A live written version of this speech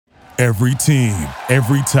Every team,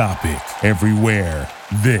 every topic, everywhere.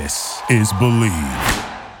 This is Believe.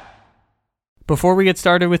 Before we get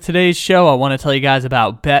started with today's show, I want to tell you guys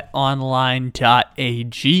about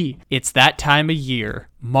betonline.ag. It's that time of year,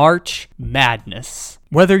 March Madness.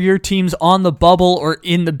 Whether your team's on the bubble or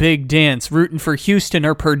in the big dance, rooting for Houston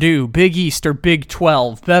or Purdue, Big East or Big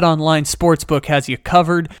 12, BetOnline Sportsbook has you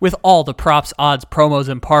covered with all the props, odds, promos,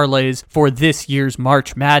 and parlays for this year's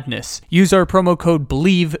March Madness. Use our promo code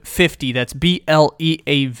BLEAV50, that's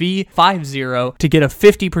BLEAV50, to get a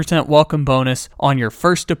 50% welcome bonus on your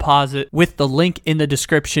first deposit with the link in the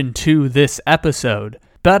description to this episode.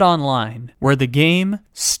 BetOnline, where the game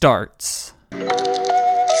starts.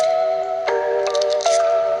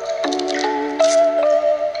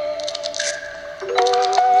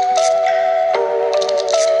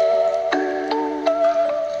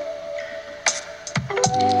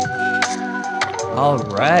 All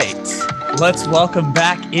right, let's welcome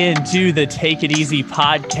back into the Take It Easy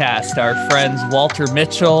podcast our friends Walter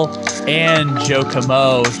Mitchell and Joe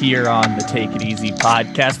Camo here on the Take It Easy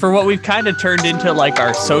podcast for what we've kind of turned into like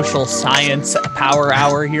our social science power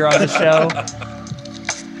hour here on the show.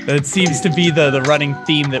 It seems to be the running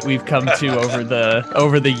theme that we've come to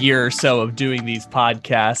over the year or so of doing these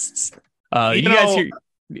podcasts. You guys here?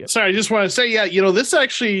 Yeah. Sorry, I just want to say, this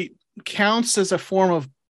actually counts as a form of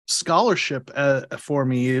scholarship for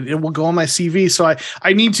me. It will go on my CV. So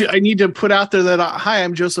I need to put out there that hi,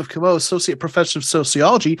 I'm Joseph Camo, Associate Professor of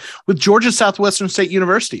Sociology with Georgia Southwestern State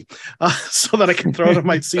University, so that I can throw it on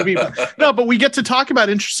my CV. But we get to talk about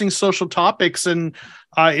interesting social topics, and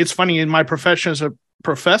it's funny in my profession as a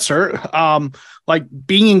professor, like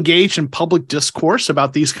being engaged in public discourse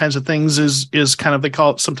about these kinds of things is kind of, they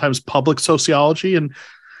call it sometimes public sociology, and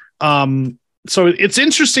so it's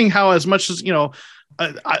interesting how, as much as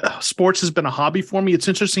sports has been a hobby for me, it's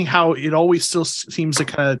interesting how it always still seems to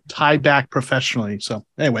kind of tie back professionally. So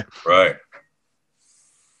anyway. Right.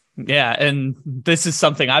 Yeah. And this is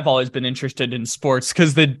something I've always been interested in sports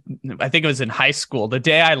because I think it was in high school, the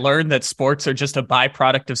day I learned that sports are just a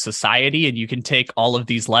byproduct of society and you can take all of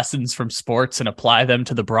these lessons from sports and apply them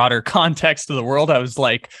to the broader context of the world. I was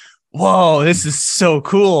like, whoa, this is so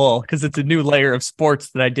cool, because it's a new layer of sports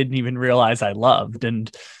that I didn't even realize I loved. And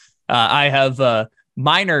I have a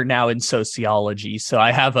minor now in sociology, so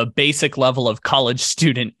I have a basic level of college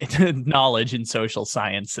student knowledge in social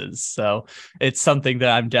sciences. So it's something that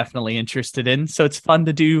I'm definitely interested in. So it's fun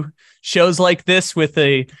to do shows like this with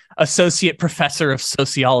a associate professor of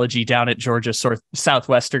sociology down at Georgia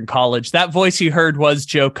Southwestern College. That voice you heard was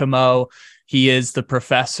Joe Camo. He is the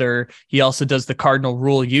professor. He also does the Cardinal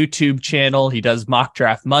Rule YouTube channel. He does Mock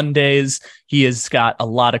Draft Mondays. He has got a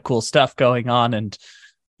lot of cool stuff going on, and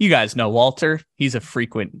you guys know Walter. He's a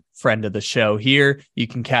frequent friend of the show here. You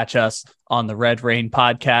can catch us on the Red Rain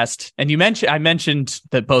podcast. And I mentioned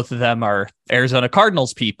that both of them are Arizona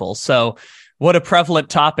Cardinals people. So what a prevalent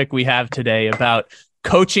topic we have today about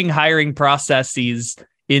coaching hiring processes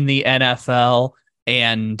in the NFL.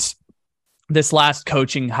 And this last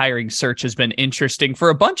coaching hiring search has been interesting for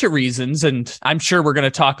a bunch of reasons. And I'm sure we're going to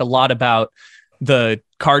talk a lot about the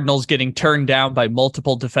Cardinals getting turned down by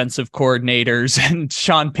multiple defensive coordinators and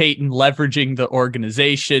Sean Payton leveraging the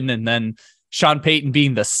organization, and then Sean Payton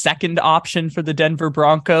being the second option for the Denver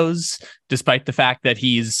Broncos, despite the fact that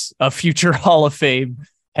he's a future Hall of Fame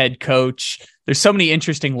head coach. There's so many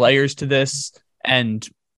interesting layers to this, and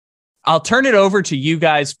I'll turn it over to you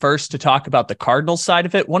guys first to talk about the Cardinals side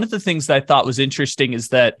of it. One of the things that I thought was interesting is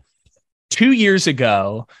that 2 years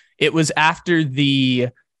ago, it was after the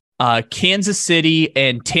Kansas City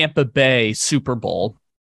and Tampa Bay Super Bowl,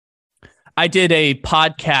 I did a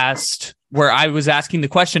podcast where I was asking the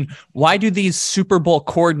question, why do these Super Bowl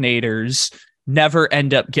coordinators never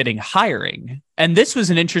end up getting hiring? And this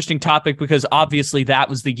was an interesting topic because obviously that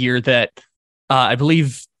was the year that I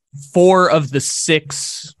believe 4 of the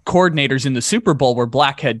 6 coordinators in the Super Bowl were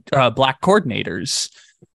black coordinators.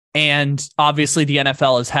 And obviously the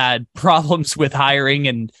NFL has had problems with hiring,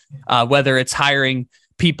 and whether it's hiring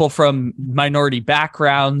people from minority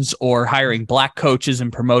backgrounds or hiring black coaches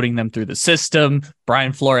and promoting them through the system.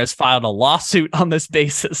 Brian Flores filed a lawsuit on this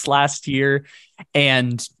basis last year.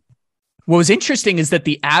 And what was interesting is that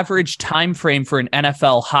the average time frame for an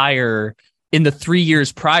NFL hire in the 3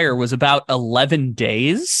 years prior was about 11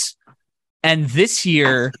 days. And this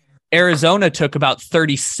year, Arizona took about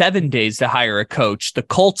 37 days to hire a coach. The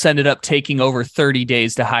Colts ended up taking over 30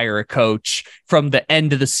 days to hire a coach from the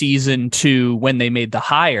end of the season to when they made the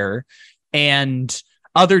hire. And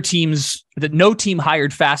other teams, that no team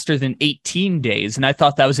hired faster than 18 days. And I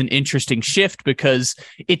thought that was an interesting shift because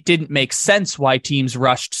it didn't make sense why teams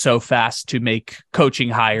rushed so fast to make coaching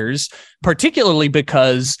hires, particularly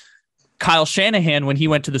because Kyle Shanahan, when he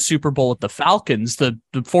went to the Super Bowl with the Falcons, the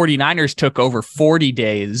 49ers took over 40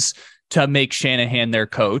 days to make Shanahan their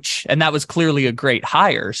coach. And that was clearly a great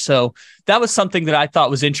hire. So that was something that I thought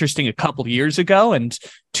was interesting a couple of years ago. And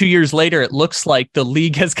 2 years later, it looks like the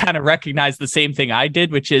league has kind of recognized the same thing I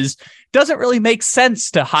did, which is doesn't really make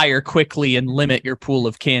sense to hire quickly and limit your pool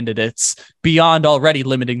of candidates beyond already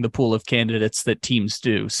limiting the pool of candidates that teams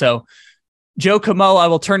do. So Joe Camo, I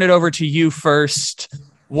will turn it over to you first.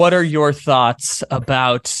 What are your thoughts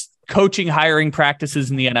about coaching hiring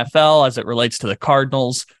practices in the NFL as it relates to the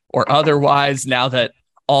Cardinals or otherwise, now that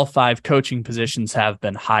all 5 coaching positions have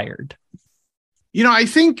been hired? I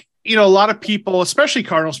think, a lot of people, especially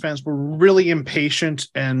Cardinals fans, were really impatient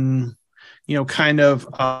and, kind of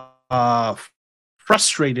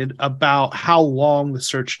frustrated about how long the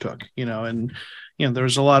search took, and, there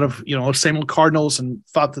was a lot of, same old Cardinals, and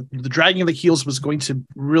thought that the dragging of the heels was going to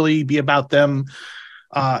really be about them,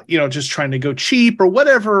 just trying to go cheap or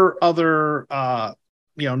whatever other,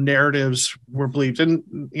 narratives were believed. And,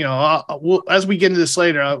 as we get into this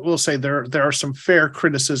later, I will say there are some fair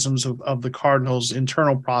criticisms of the Cardinals'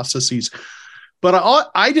 internal processes, but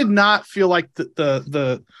I did not feel like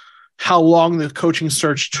the how long the coaching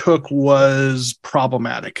search took was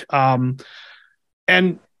problematic. And,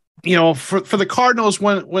 for the Cardinals,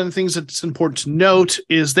 one of the things that's important to note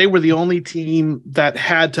is they were the only team that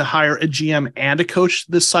had to hire a GM and a coach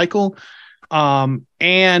this cycle.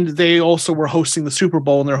 And they also were hosting the Super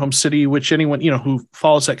Bowl in their home city, which anyone, who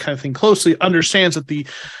follows that kind of thing closely understands that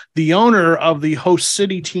the owner of the host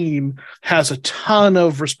city team has a ton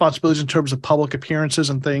of responsibilities in terms of public appearances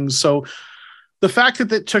and things. So the fact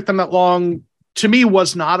that it took them that long, to me,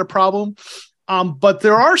 was not a problem. But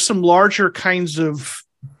there are some larger kinds of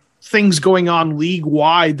things going on league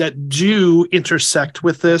wide that do intersect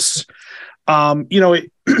with this.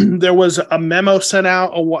 There was a memo sent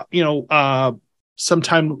out,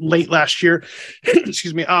 sometime late last year,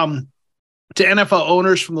 excuse me, to NFL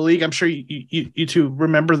owners from the league. I'm sure you two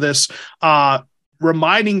remember this,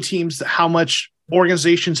 reminding teams how much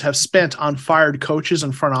organizations have spent on fired coaches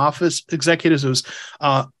and front office executives. It was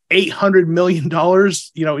 $800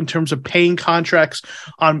 million, in terms of paying contracts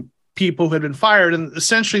on people who had been fired. And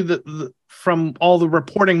essentially, from all the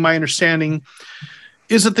reporting, my understanding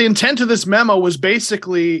is that the intent of this memo was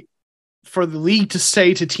basically for the league to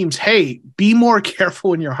say to teams, hey, be more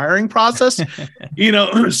careful in your hiring process, so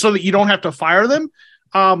that you don't have to fire them.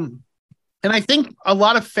 And I think a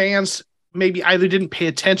lot of fans maybe either didn't pay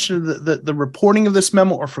attention to the reporting of this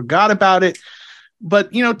memo or forgot about it.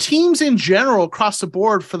 But, teams in general across the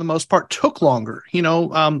board, for the most part, took longer.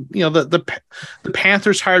 The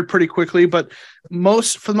Panthers hired pretty quickly, but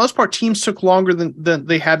for the most part, teams took longer than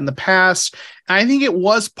they had in the past. And I think it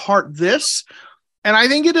was part this. And I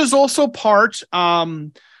think it is also part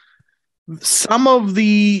some of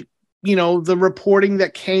the, the reporting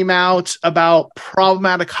that came out about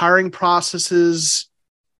problematic hiring processes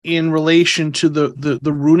in relation to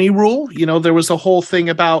the Rooney Rule. There was a whole thing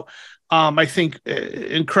about, I think,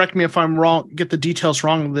 and correct me if I'm wrong, get the details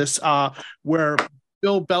wrong on this, where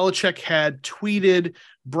Bill Belichick had tweeted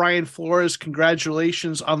Brian Flores,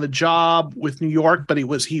 congratulations on the job with New York, but he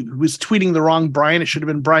was tweeting the wrong Brian. It should have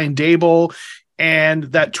been Brian Dable. And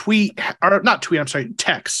that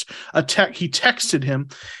text, he texted him,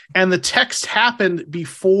 and the text happened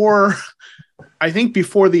before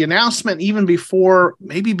the announcement, even before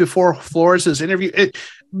Flores' interview.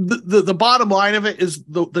 The bottom line of it is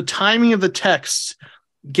the timing of the text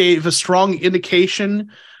gave a strong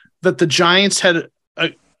indication that the Giants had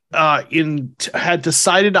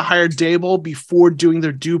decided to hire Dable before doing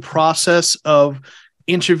their due process of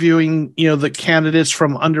interviewing, the candidates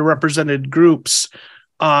from underrepresented groups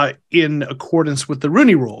in accordance with the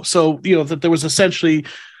Rooney Rule. So, that there was essentially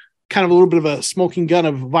kind of a little bit of a smoking gun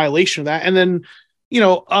of violation of that. And then,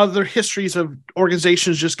 other histories of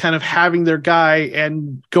organizations just kind of having their guy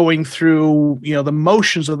and going through, the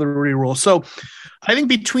motions of the Rooney Rule. So I think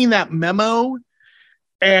between that memo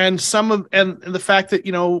and the fact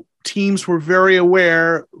that, teams were very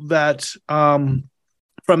aware that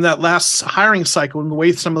from that last hiring cycle and the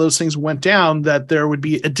way some of those things went down, that there would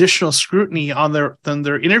be additional scrutiny on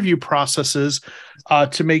their interview processes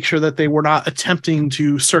to make sure that they were not attempting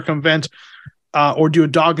to circumvent or do a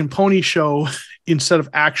dog and pony show instead of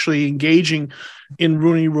actually engaging in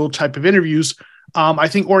Rooney Rule type of interviews. I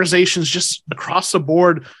think organizations just across the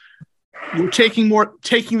board were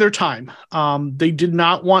taking their time. They did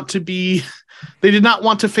not want to be They did not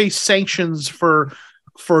want to face sanctions for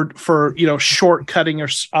shortcutting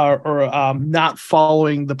or not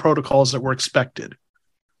following the protocols that were expected.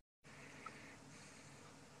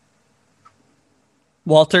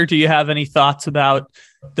 Walter, do you have any thoughts about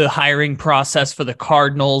the hiring process for the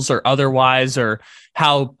Cardinals or otherwise, or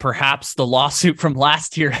how perhaps the lawsuit from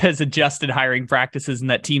last year has adjusted hiring practices and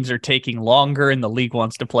that teams are taking longer and the league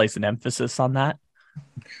wants to place an emphasis on that?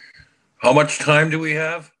 How much time do we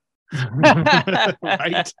have?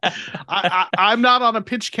 Right. I'm not on a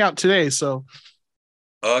pitch count today, so.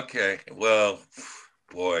 Okay. Well,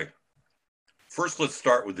 boy. First, let's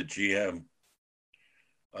start with the GM.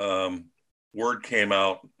 Word came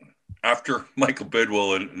out after Michael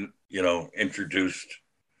Bidwill, introduced.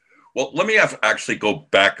 Well, let me actually go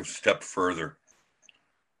back a step further.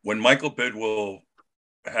 When Michael Bidwill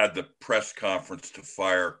had the press conference to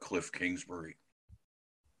fire Cliff Kingsbury,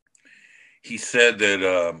 he said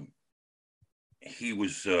that he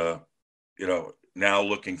was, now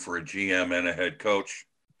looking for a GM and a head coach.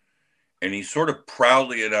 And he sort of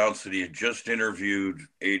proudly announced that he had just interviewed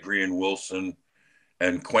Adrian Wilson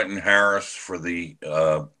and Quentin Harris for the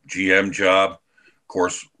GM job. Of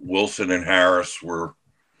course, Wilson and Harris were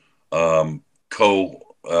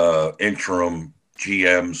interim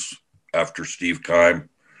GMs after Steve Keim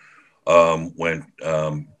went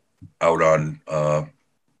out on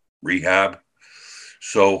rehab.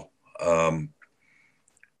 So,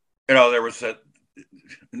 there was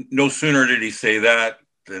no sooner did he say that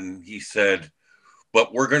than he said,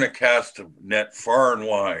 but we're going to cast a net far and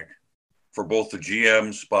wide for both the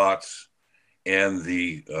GM spots and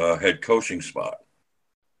the head coaching spot.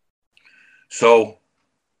 So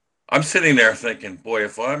I'm sitting there thinking, boy,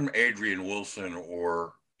 if I'm Adrian Wilson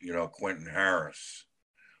or, Quentin Harris,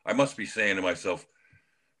 I must be saying to myself,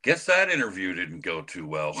 guess that interview didn't go too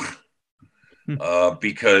well.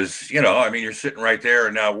 Because, you're sitting right there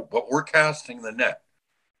and now, but we're casting the net,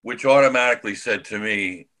 which automatically said to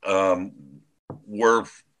me, that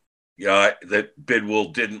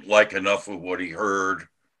Bidwill didn't like enough of what he heard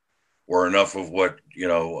or enough of what,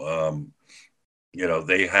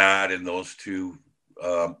 they had in those two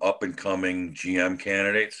up and coming GM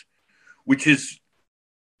candidates, which is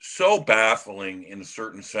so baffling in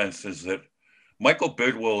certain senses that Michael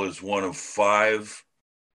Bidwill is one of 5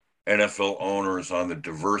 NFL owners on the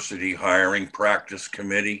diversity hiring practice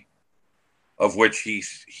committee, of which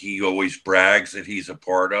he always brags that he's a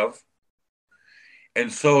part of.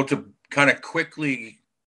 And so to kind of quickly,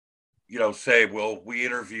 say, well, we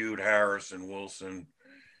interviewed Harris and Wilson,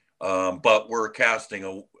 but we're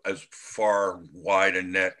casting as far wide a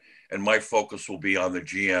net, and my focus will be on the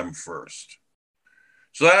GM first.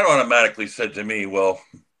 So that automatically said to me, well,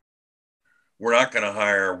 we're not going to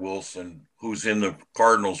hire Wilson, who's in the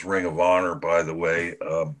Cardinals Ring of Honor, by the way,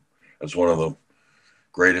 as one of the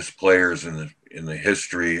greatest players in the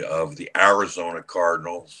history of the Arizona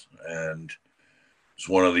Cardinals, and is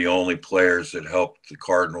one of the only players that helped the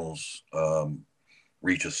Cardinals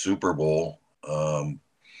reach a Super Bowl. And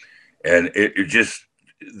it just,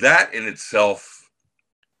 that in itself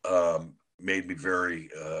made me very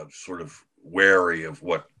sort of wary of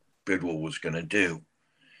what Bidwill was going to do.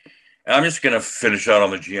 And I'm just going to finish out on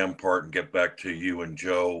the GM part and get back to you and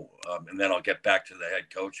Joe, and then I'll get back to the head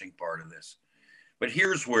coaching part of this. But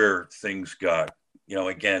here's where things got,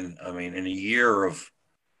 again, in a year of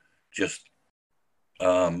just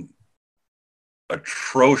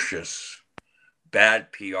atrocious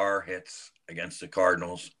bad PR hits against the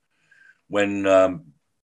Cardinals, when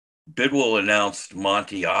Bidwill announced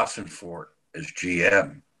Monty Ossenfort as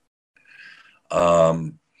GM,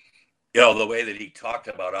 the way that he talked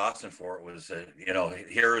about Ossenfort was that,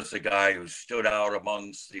 here is the guy who stood out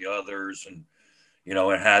amongst the others and,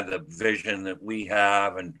 and had the vision that we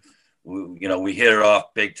have. And, we hit it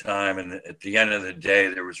off big time. And at the end of the day,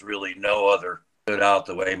 there was really no other stood out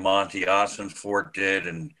the way Monty Ossenfort did.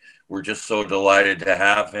 And we're just so delighted to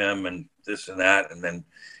have him and this and that. And then,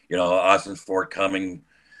 Ossenfort coming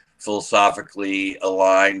philosophically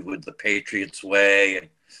aligned with the Patriots way, and,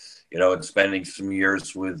 and spending some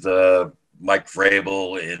years with Mike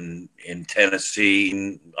Vrabel in Tennessee,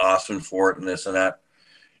 and Ossenfort and this and that.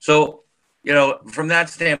 So, from that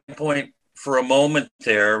standpoint, for a moment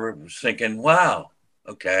there, I was thinking, wow,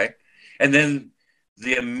 okay. And then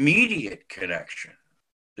the immediate connection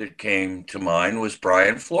that came to mind was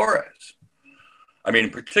Brian Flores.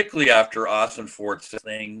 Particularly after Ossenfort's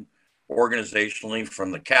thing organizationally,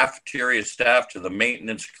 from the cafeteria staff to the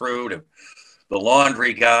maintenance crew to the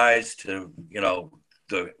laundry guys to,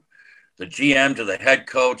 the GM to the head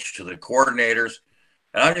coach to the coordinators.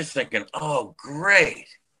 And I'm just thinking, oh, great.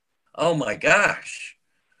 Oh, my gosh.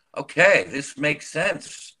 okay, this makes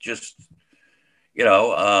sense. Just,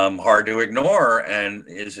 hard to ignore, and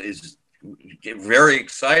is very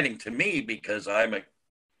exciting to me because I'm a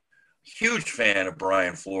huge fan of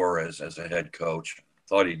Brian Flores as a head coach.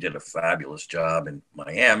 Thought he did a fabulous job in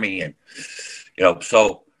Miami, and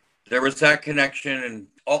so there was that connection, and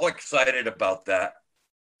all excited about that.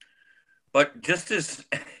 But just as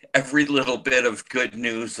every little bit of good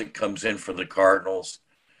news that comes in for the Cardinals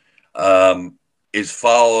is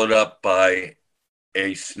followed up by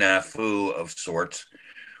a snafu of sorts,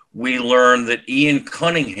 we learned that Ian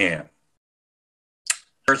Cunningham,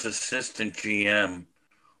 there's assistant GM,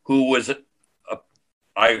 who was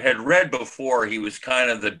I had read before he was kind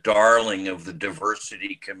of the darling of the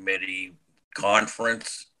diversity committee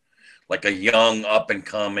conference, like a young up and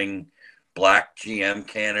coming black GM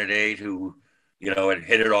candidate who, had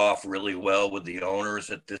hit it off really well with the owners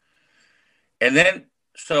at this. And then,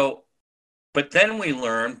 but then we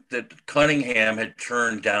learned that Cunningham had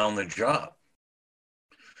turned down the job.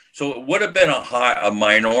 So it would have been a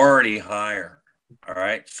minority hire. All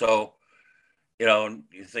right. So, you're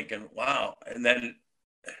thinking, wow. And then,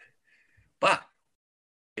 but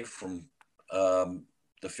from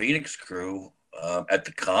the Phoenix crew at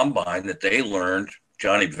the combine that they learned,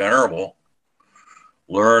 Johnny Venerable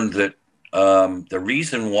learned that the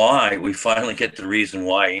reason why we finally get the reason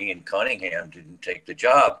why Ian Cunningham didn't take the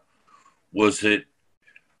job was that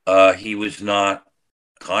he was not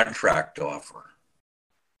a contract offer,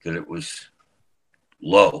 that it was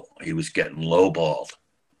low. He was getting lowballed,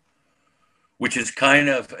 which is kind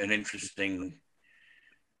of an interesting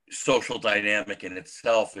social dynamic in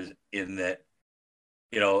itself, is in that,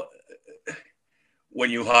 when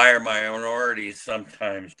you hire minorities,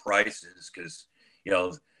 sometimes prices, because,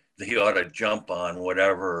 they ought to jump on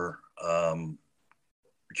whatever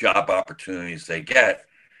job opportunities they get.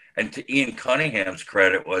 And to Ian Cunningham's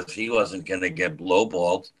credit was he wasn't going to get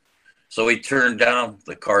lowballed. So he turned down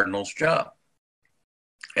the Cardinals job.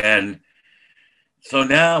 And so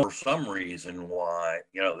now, for some reason why,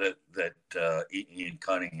 that Ian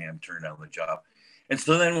Cunningham turned down the job. And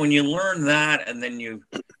so then when you learn that, and then you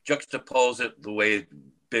juxtapose it the way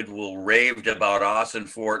Bidwell raved about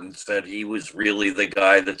Ossenfort and said he was really the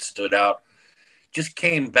guy that stood out, just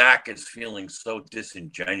came back as feeling so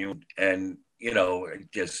disingenuous and,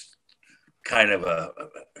 just kind of a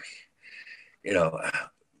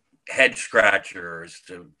head scratcher as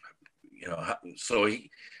to, so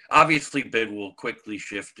he obviously Bidwell quickly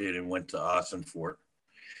shifted and went to Ossenfort.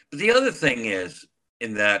 But the other thing is,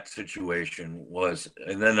 in that situation was,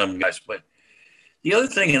 and then but the other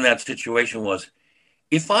thing in that situation was,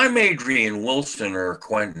 if I'm Adrian Wilson or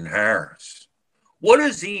Quentin Harris, what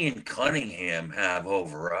does Ian Cunningham have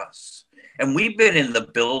over us? And we've been in the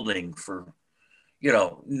building for,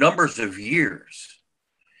 numbers of years.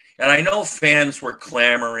 And I know fans were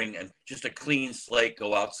clamoring and just a clean slate,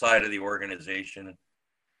 go outside of the organization.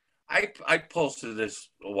 I posted this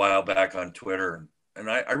a while back on Twitter,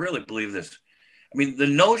 and I really believe this. I mean, the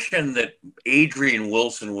notion that Adrian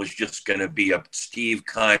Wilson was just going to be a Steve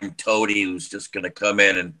Keim toady who's just going to come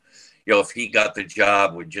in and, if he got the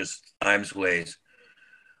job with just times ways,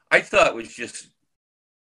 I thought was just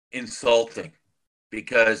insulting,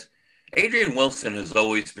 because Adrian Wilson has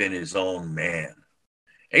always been his own man.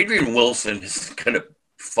 Adrian Wilson is going to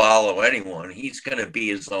follow anyone. He's going to be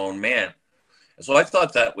his own man. So I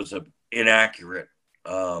thought that was an inaccurate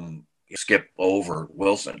skip over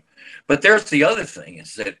Wilson. But there's the other thing,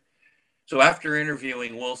 is that, so after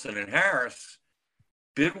interviewing Wilson and Harris,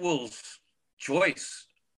 Bidwell's choice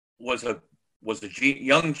was a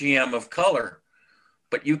young GM of color,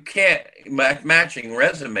 but you can't matching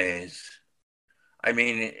resumes. I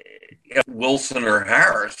mean, Wilson or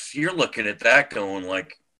Harris, you're looking at that going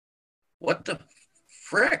like, what the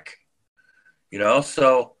frick?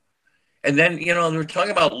 So, and then, they're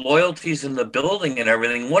talking about loyalties in the building and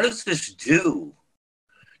everything. What does this do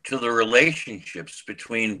to the relationships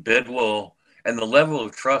between Bidwell and the level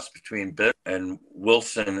of trust between Bidwell and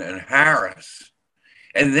Wilson and Harris?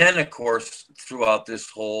 And then, of course, throughout this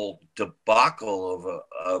whole debacle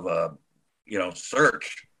of a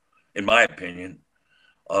search, in my opinion,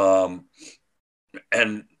 and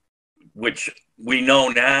which we know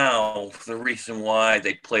now, the reason why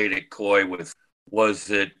they played it coy with was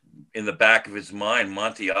that in the back of his mind,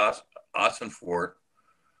 Monty Ossenfort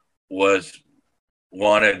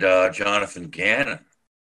wanted Jonathan Gannon.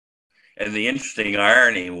 And the interesting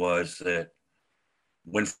irony was that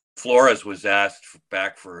when Flores was asked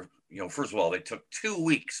back for, first of all, they took 2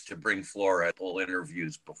 weeks to bring Flores full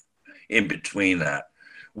interviews in between that,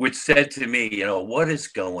 which said to me, what is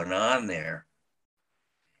going on there?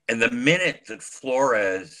 And the minute that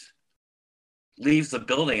Flores leaves the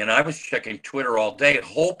building, and I was checking Twitter all day,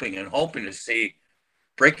 hoping to see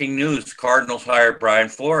breaking news: Cardinals hired Brian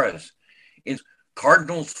Flores.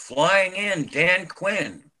 Cardinals flying in Dan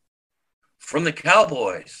Quinn from the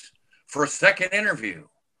Cowboys for a second interview,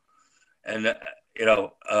 and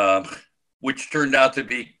which turned out to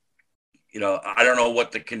be, I don't know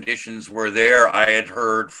what the conditions were there. I had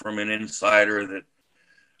heard from an insider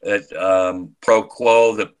that pro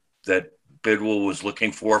quo that Bidwell was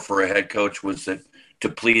looking for a head coach was that to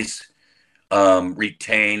please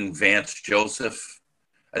retain Vance Joseph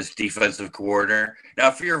as defensive coordinator. Now,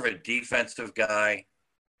 if you're a defensive guy,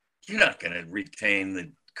 you're not going to retain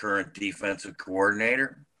the current defensive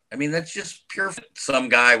coordinator. I mean, that's just pure. Some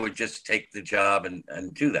guy would just take the job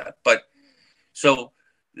and do that. But so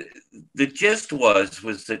the gist was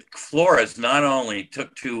that Flores not only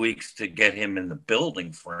took 2 weeks to get him in the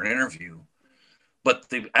building for an interview, but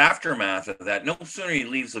the aftermath of that, no sooner he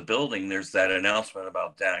leaves the building, there's that announcement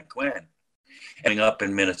about Dan Quinn ending up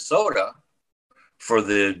in Minnesota for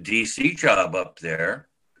the DC job up there.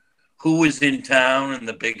 Who was in town and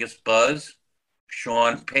the biggest buzz?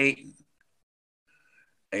 Sean Payton.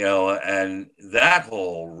 And that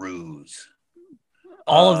whole ruse.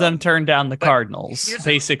 All of them turned down the Cardinals,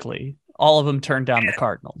 basically. All of them turned down the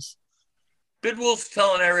Cardinals. Bidwell's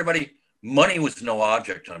telling everybody money was no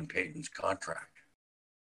object on Payton's contract.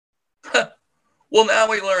 Well, now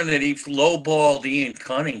we learn that he's lowballed Ian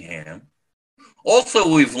Cunningham.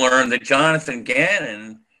 Also, we've learned that Jonathan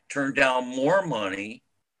Gannon turned down more money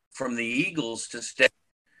from the Eagles to stay.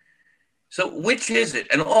 So which is it?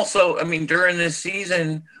 And also, I mean, during this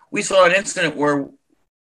season, we saw an incident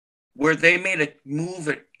where they made a move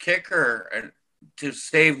at kicker to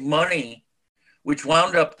save money, which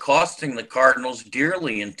wound up costing the Cardinals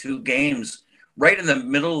dearly in 2 games, right in the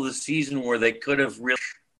middle of the season where they could have really.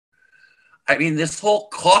 I mean, this whole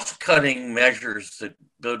cost-cutting measures that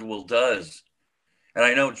Bidwell does, and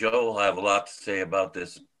I know Joe will have a lot to say about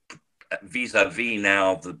this vis-a-vis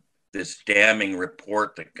now this damning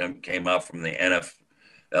report that came out from the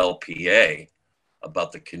NFLPA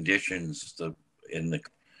about the conditions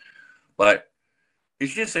but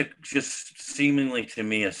it's just seemingly to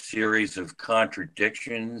me a series of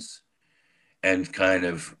contradictions and kind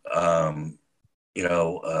of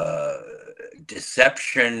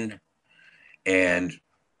deception and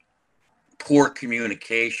poor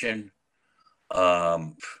communication.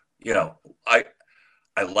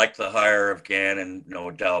 I like the hire of Gannon,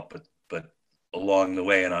 no doubt, but along the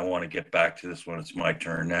way, and I want to get back to this when it's my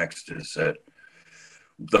turn next, is that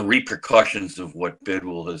the repercussions of what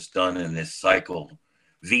Bidwell has done in this cycle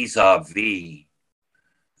vis-a-vis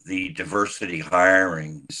the diversity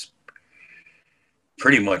hiring is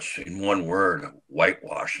pretty much, in one word,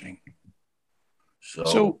 whitewashing.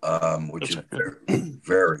 So which is very,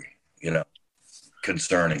 very,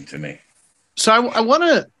 concerning to me. So I want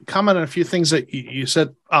to comment on a few things that you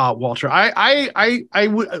said, Walter. I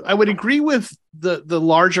would agree with the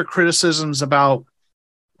larger criticisms about,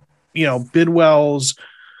 Bidwell's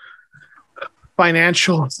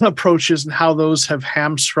financial approaches and how those have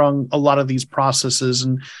hamstrung a lot of these processes.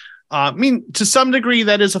 And I mean, to some degree,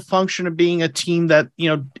 that is a function of being a team that,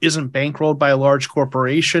 isn't bankrolled by a large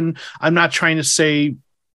corporation. I'm not trying to say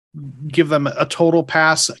give them a total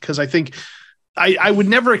pass, because I think I would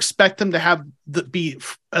never expect them to be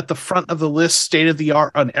at the front of the list, state of the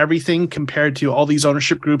art on everything, compared to all these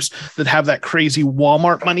ownership groups that have that crazy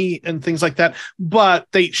Walmart money and things like that. But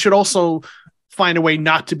they should also find a way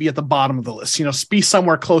not to be at the bottom of the list, be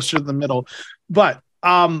somewhere closer to the middle. But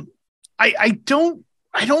I don't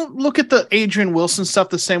look at the Adrian Wilson stuff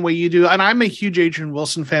the same way you do. And I'm a huge Adrian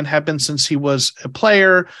Wilson fan, have been since he was a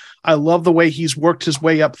player. I love the way he's worked his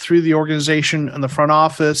way up through the organization and the front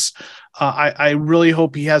office. I really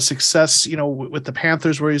hope he has success, with the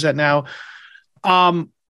Panthers where he's at now.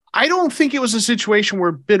 I don't think it was a situation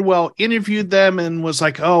where Bidwell interviewed them and was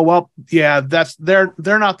like, oh, well, yeah,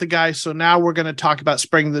 they're not the guy. So now we're going to talk about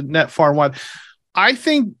spreading the net far and wide. I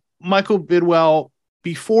think Michael Bidwell,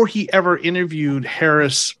 before he ever interviewed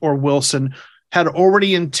Harris or Wilson, had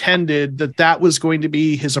already intended that was going to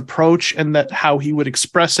be his approach, and that how he would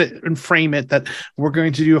express it and frame it, that we're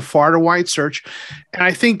going to do a far and wide search. And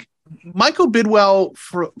I think Michael Bidwell,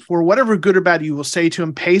 for whatever good or bad you will say to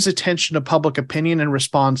him, pays attention to public opinion and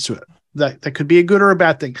responds to it. That could be a good or a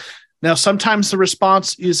bad thing. Now, sometimes the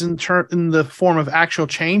response is in the form of actual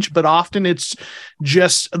change, but often it's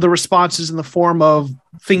just the response is in the form of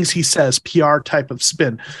things he says, PR type of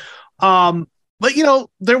spin. But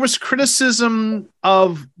there's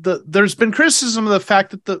been criticism of the fact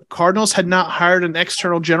that the Cardinals had not hired an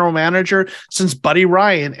external general manager since Buddy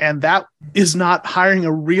Ryan, and that is not hiring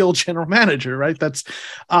a real general manager, right? That's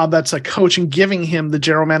a coach and giving him the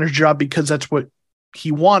general manager job because that's what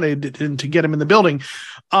he wanted and to get him in the building.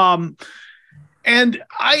 And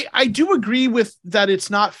I do agree with that. It's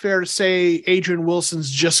not fair to say Adrian Wilson's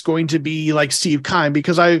just going to be like Steve Keim,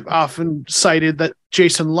 because I've often cited that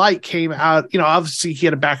Jason Licht came out, obviously he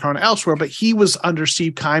had a background elsewhere, but he was under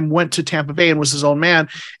Steve Keim, went to Tampa Bay and was his own man.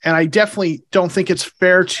 And I definitely don't think it's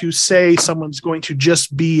fair to say someone's going to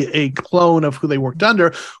just be a clone of who they worked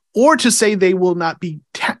under, or to say they will not be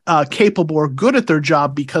capable or good at their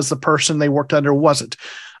job because the person they worked under wasn't.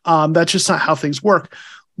 That's just not how things work.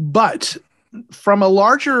 But from a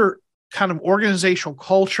larger kind of organizational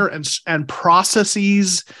culture and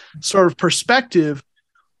processes sort of perspective,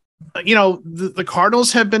 the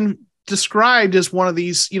Cardinals have been described as one of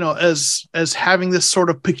these, as having this sort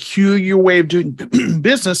of peculiar way of doing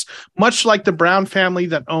business, much like the Brown family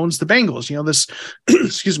that owns the Bengals. This,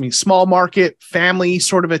 small market family,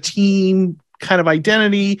 sort of a team kind of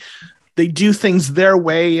identity. They do things their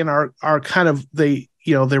way and are kind of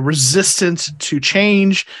they're resistant to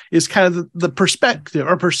change is kind of the perspective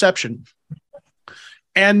or perception.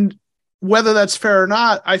 And whether that's fair or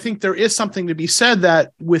not, I think there is something to be said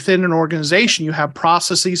that within an organization, you have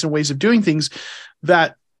processes and ways of doing things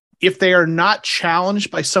that if they are not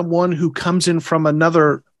challenged by someone who comes in from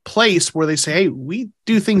another place where they say, hey, we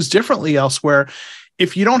do things differently elsewhere.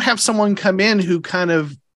 If you don't have someone come in who kind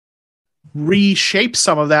of reshapes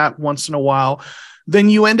some of that once in a while,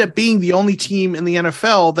 then you end up being the only team in the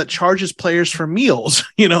NFL that charges players for meals,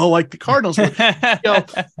 like the Cardinals were.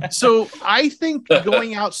 So I think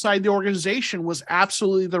going outside the organization was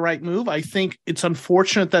absolutely the right move. I think it's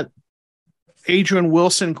unfortunate that Adrian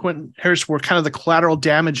Wilson and Quentin Harris were kind of the collateral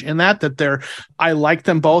damage in that I like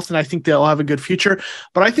them both, and I think they'll have a good future.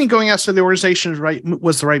 But I think going outside the organization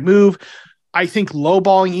was the right move. I think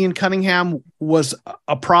lowballing Ian Cunningham was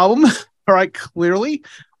a problem, all right, clearly.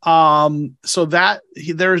 So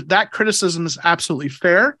that criticism is absolutely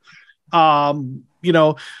fair. I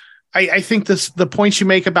think the points you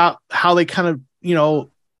make about how they kind of,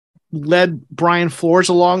 led Brian Flores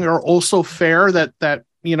along are also fair, that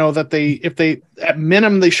if they, at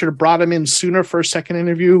minimum, they should have brought him in sooner for a second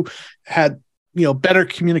interview, had, better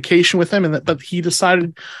communication with him, but he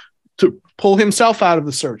decided to pull himself out of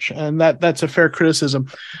the search. And that's a fair criticism.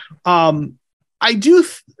 I do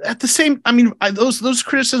at the same, those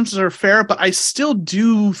criticisms are fair, but I still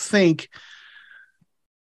do think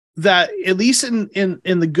that at least in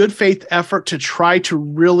the good faith effort to try to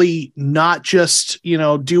really not just,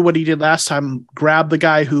 do what he did last time, grab the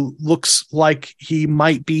guy who looks like he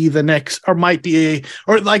might be the next, or might be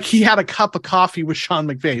or like he had a cup of coffee with Sean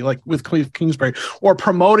McVay, like with Cliff Kingsbury, or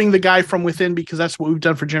promoting the guy from within, because that's what we've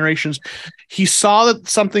done for generations. He saw that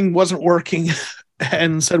something wasn't working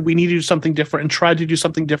and said, we need to do something different, and tried to do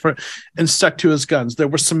something different and stuck to his guns. There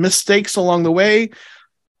were some mistakes along the way.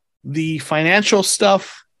 The financial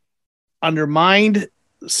stuff undermined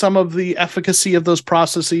some of the efficacy of those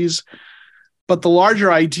processes, but the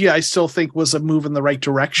larger idea I still think was a move in the right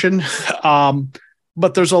direction.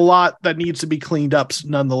 But there's a lot that needs to be cleaned up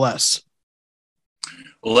nonetheless.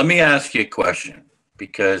 Well, let me ask you a question,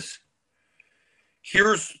 because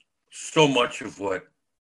here's so much of what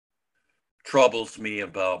troubles me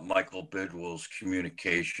about Michael Bidwill's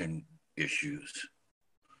communication issues.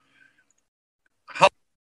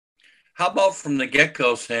 How about from the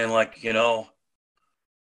get-go saying, like,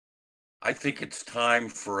 I think it's time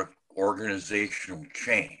for organizational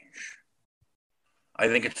change. I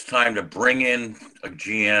think it's time to bring in a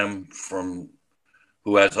GM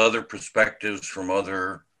who has other perspectives from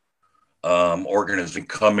other organizations,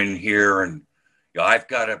 come in here and I've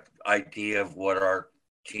got an idea of what our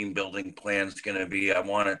team building plan is going to be. I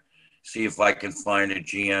want to see if I can find a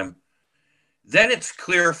GM. Then it's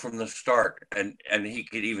clear from the start, and he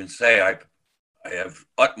could even say, I have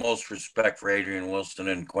utmost respect for Adrian Wilson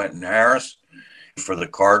and Quentin Harris for the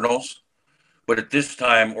Cardinals, but at this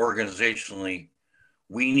time, organizationally,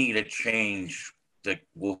 we need a change that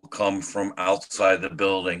will come from outside the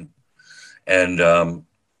building, and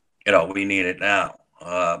we need it now,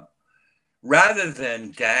 rather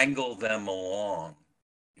than dangle them along,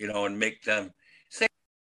 and make them say,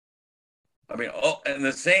 and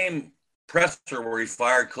the same presser where he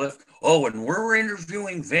fired Cliff. Oh, and we're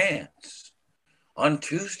interviewing Vance on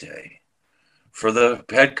Tuesday for the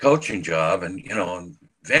head coaching job. And, and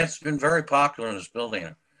Vance has been very popular in this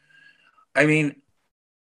building. We're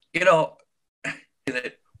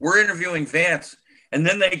interviewing Vance, And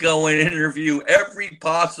then they go and interview every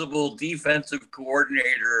possible defensive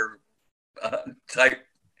coordinator type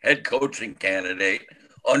head coaching candidate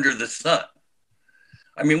under the sun.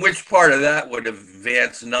 I mean, which part of that would have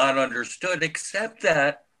Vance not understood, except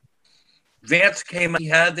that Vance came, he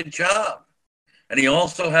had the job. And he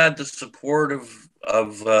also had the support of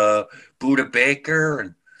Buda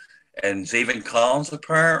Baker and Zaven Collins,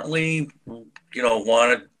 apparently,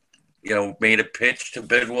 made a pitch to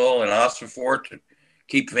Bidwell and Ossenfort to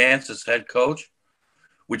keep Vance as head coach,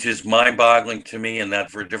 which is mind-boggling to me, and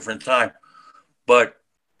that for a different time. But,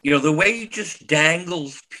 the way he just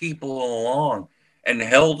dangles people along and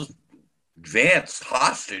held Vance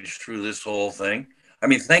hostage through this whole thing. I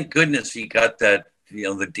mean, thank goodness he got that, the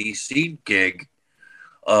DC gig.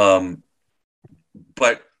 But,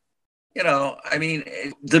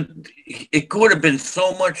 it could have been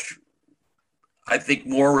so much, I think,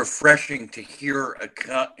 more refreshing to hear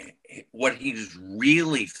what he's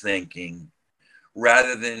really thinking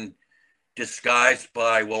rather than disguised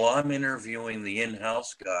by, well, I'm interviewing the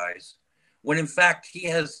in-house guys, when in fact he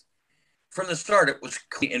has, from the start, it was,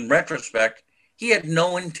 in retrospect, he had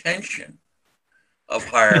no intention of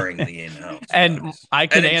hiring the in-house and guys. I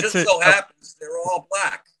can and it answer. Just so happens they're all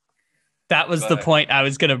black. That was the point I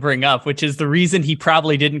was going to bring up, which is the reason he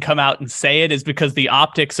probably didn't come out and say it is because the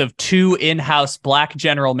optics of two in-house black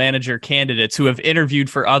general manager candidates who have interviewed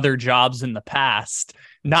for other jobs in the past,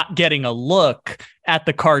 not getting a look at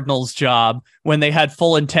the Cardinals job when they had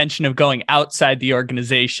full intention of going outside the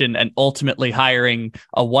organization and ultimately hiring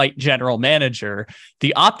a white general manager.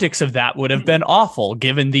 The optics of that would have been awful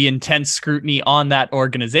given the intense scrutiny on that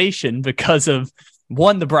organization because of,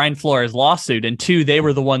 one, the Brian Flores lawsuit, and two, they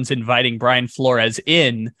were the ones inviting Brian Flores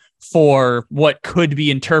in for what could be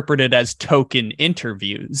interpreted as token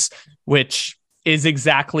interviews, which is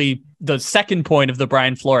exactly the second point of the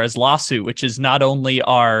Brian Flores lawsuit, which is not only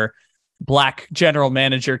are black general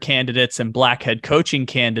manager candidates and black head coaching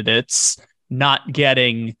candidates not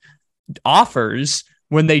getting offers.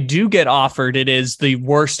 When they do get offered, it is the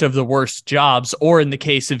worst of the worst jobs, or in the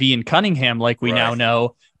case of Ian Cunningham, like we now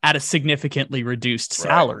know, at a significantly reduced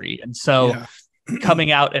salary. And so coming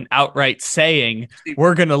out and outright saying,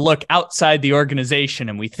 we're going to look outside the organization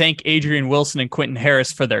and we thank Adrian Wilson and Quentin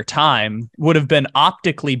Harris for their time, would have been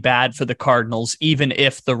optically bad for the Cardinals, even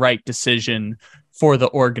if the right decision for the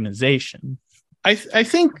organization. I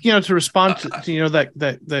think, to respond to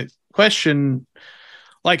that question,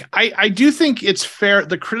 like, I do think it's fair.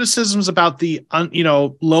 The criticisms about the,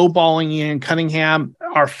 lowballing Ian Cunningham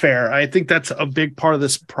are fair. I think that's a big part of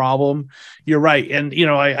this problem. You're right. And,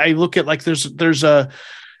 I look at, like, there's a,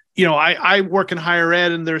 I work in higher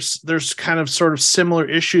ed, and there's kind of sort of similar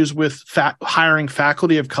issues with hiring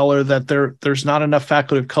faculty of color, that there's not enough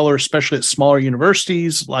faculty of color, especially at smaller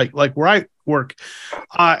universities like where I work.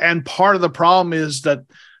 And part of the problem is that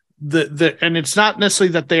and it's not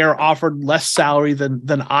necessarily that they are offered less salary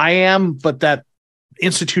than I am, but that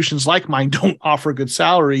institutions like mine don't offer good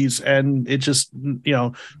salaries, and it just,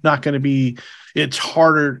 not going to be, it's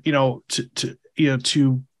harder,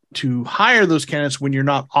 to hire those candidates when you're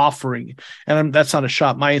not offering. And that's not a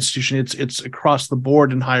shot my institution. It's across the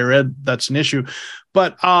board in higher ed. That's an issue.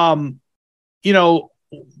 But,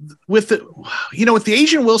 with the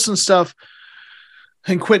Adrian Wilson stuff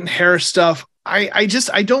and Quentin Harris stuff, I guess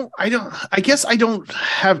I don't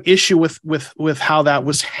have issue with how that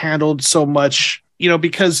was handled so much,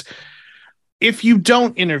 because if you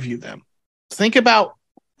don't interview them, think about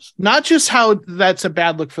not just how that's a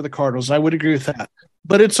bad look for the Cardinals. I would agree with that,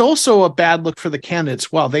 but it's also a bad look for the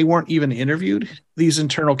candidates. Wow, they weren't even interviewed, these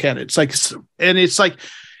internal candidates. And it's like,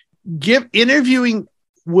 interviewing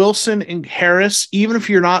Wilson and Harris, even if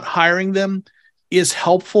you're not hiring them, is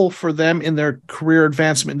helpful for them in their career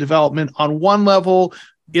advancement and development. On one level,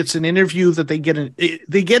 it's an interview that they get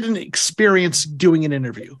an experience doing an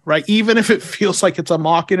interview, right? Even if it feels like it's a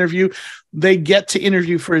mock interview, they get to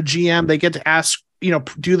interview for a GM. They get to ask,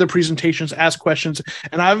 do the presentations, ask questions.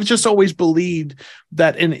 And I've just always believed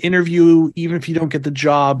that an interview, even if you don't get the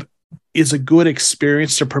job, is a good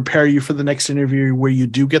experience to prepare you for the next interview where you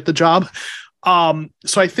do get the job.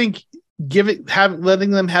 So I think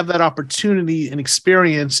letting them have that opportunity and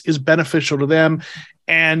experience is beneficial to them.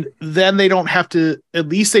 And then they don't have to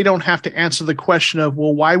answer the question of,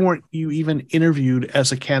 well, why weren't you even interviewed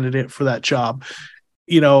as a candidate for that job?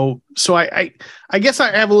 So I guess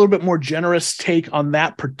I have a little bit more generous take on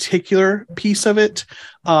that particular piece of it.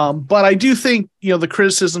 But I do think, the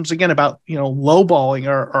criticisms again about, lowballing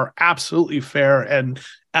are absolutely fair and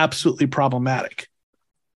absolutely problematic.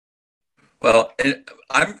 Well,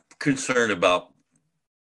 I'm concerned about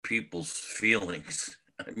people's feelings.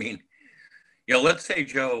 I mean, let's say,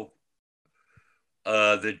 Joe,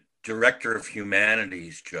 the director of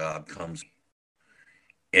humanities job comes,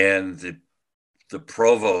 and the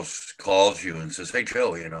provost calls you and says, "Hey,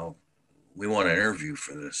 Joe, we want to interview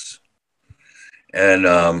for this." And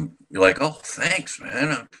you're like, "Oh, thanks,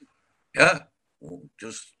 man. Yeah, well,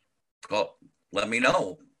 just call, let me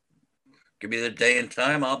know. Give me the day and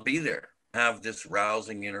time. I'll be there." Have this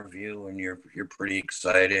rousing interview, and you're pretty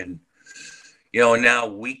excited. And now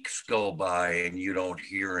weeks go by and you don't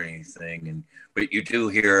hear anything, but you do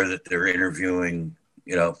hear that they're interviewing.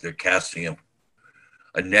 They're casting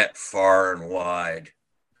a net far and wide.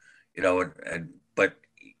 But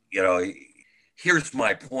here's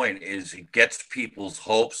my point: is it gets people's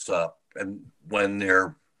hopes up, and when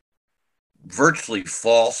they're virtually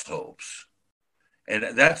false hopes,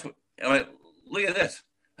 and that's what. Look at this.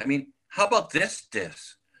 How about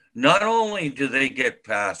this? Not only do they get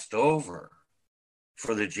passed over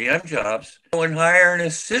for the GM jobs, and hire an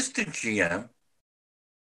assistant GM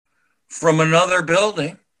from another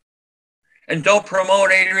building, and don't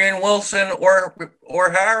promote Adrian Wilson or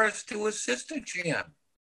Harris to assistant GM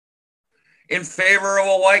in favor of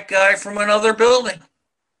a white guy from another building.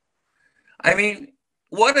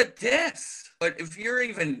 What a diss. But if you're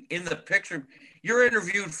even in the picture, you're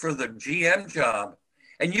interviewed for the GM job,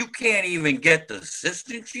 and you can't even get the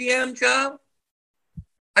assistant GM job?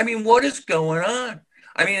 What is going on?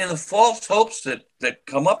 And the false hopes that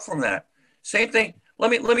come up from that. Same thing.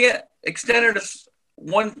 Let me extend it to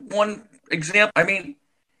one example.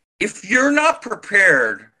 If you're not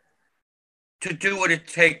prepared to do what it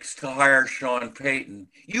takes to hire Sean Payton,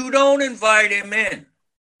 you don't invite him in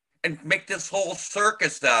and make this whole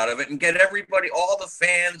circus out of it and get everybody, all the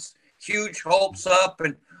fans, huge hopes up,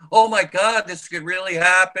 and oh my God, this could really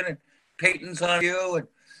happen, and Peyton's on you, and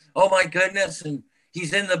oh my goodness, and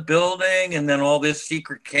he's in the building, and then all this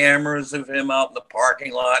secret cameras of him out in the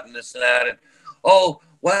parking lot and this and that, and oh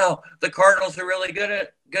wow, the Cardinals are really gonna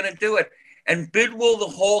do it. And Bidwell the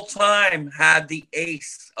whole time had the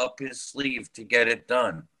ace up his sleeve to get it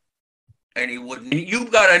done, and he wouldn't. You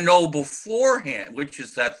got to know beforehand, which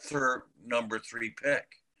is that number 3 pick.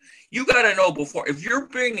 You got to know before. If you're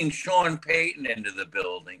bringing Sean Payton into the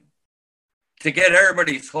building to get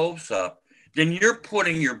everybody's hopes up, then you're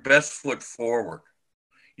putting your best foot forward.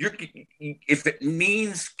 If it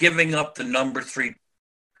means giving up the number 3,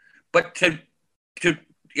 but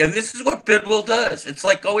and this is what Bidwell does. It's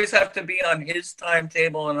like always have to be on his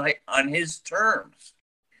timetable and on his terms.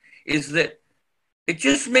 Is that it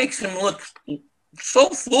just makes him look so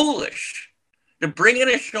foolish to bring in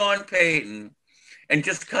a Sean Payton and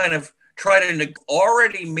just kind of try to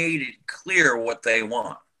already made it clear what they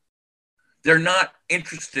want. They're not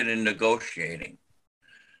interested in negotiating.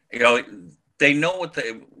 They know what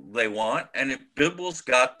they want, and if Bidwell's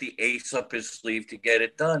got the ace up his sleeve to get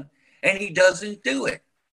it done, and he doesn't do it.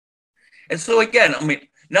 And so again,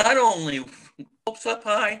 not only hopes up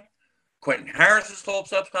high, Quentin Harris's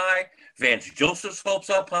hopes up high, Vance Joseph's hopes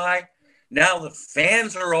up high. Now the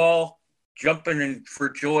fans are all jumping in for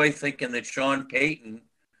joy, thinking that Sean Payton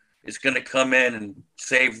is going to come in and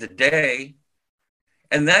save the day.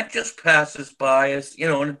 And that just passes by us,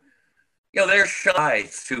 they're shy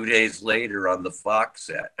 2 days later on the Fox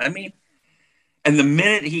set. And the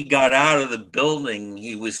minute he got out of the building,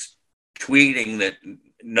 he was tweeting that,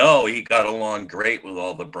 no, he got along great with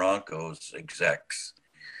all the Broncos execs.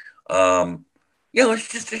 It's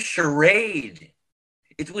just a charade.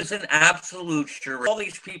 It was an absolute charade. All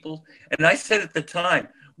these people, and I said at the time,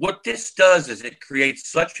 what this does is it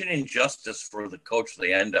creates such an injustice for the coach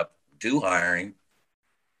they end up hiring,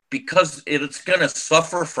 because it's going to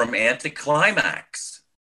suffer from anticlimax.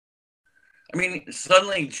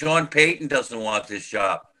 Suddenly Sean Payton doesn't want this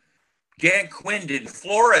job. Dan Quinn didn't.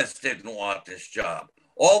 Flores didn't want this job.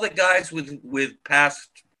 All the guys with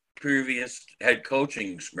previous head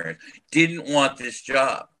coaching experience didn't want this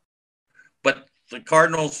job. But the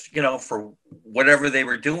Cardinals, for whatever they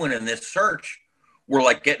were doing in this search, were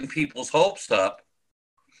like getting people's hopes up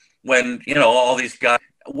when, all these guys,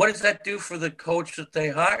 what does that do for the coach that they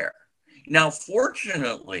hire? Now,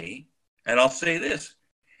 fortunately, and I'll say this,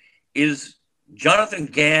 is Jonathan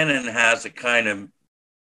Gannon has a kind of,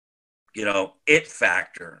 it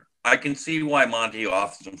factor. I can see why Monty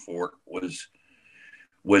Ossenfort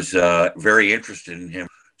was very interested in him.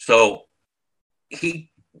 So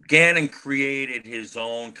Gannon created his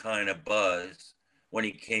own kind of buzz when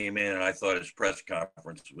he came in, and I thought his press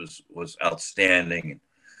conference was outstanding.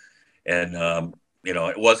 And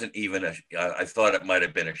it wasn't even I thought it might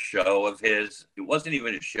have been a show of his. It wasn't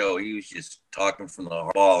even a show. He was just talking from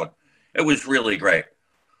the ball. It was really great.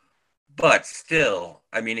 but still,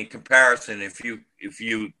 I mean, in comparison, if you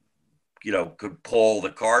could poll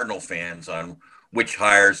the Cardinal fans on which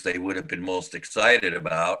hires they would have been most excited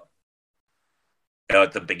about,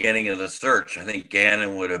 at the beginning of the search, I think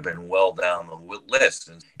Gannon would have been well down the list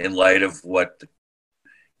in light of what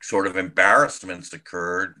sort of embarrassments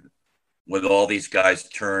occurred with all these guys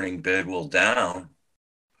turning Bidwell down.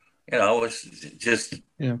 It was just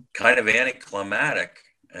kind of anticlimactic,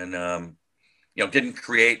 and didn't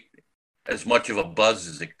create as much of a buzz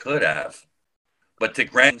as it could have. But to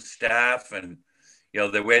Grant's staff and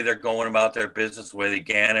the way they're going about their business, the way that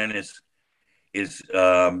Gannon is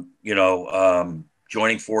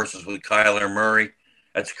joining forces with Kyler Murray,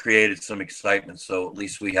 that's created some excitement. So at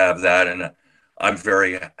least we have that, and I'm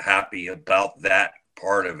very happy about that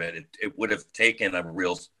part of it. It would have taken a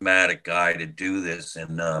real schematic guy to do this,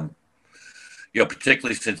 and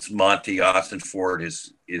particularly since Monty Ossenfort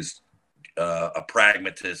is a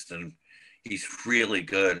pragmatist, and he's really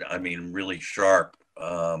good. I mean, really sharp,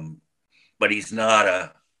 but he's not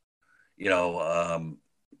a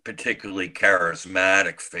particularly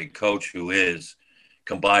charismatic fake coach who is.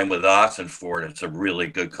 Combined with Ossenfort, it's a really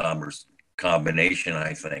good combination,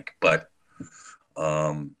 I think. But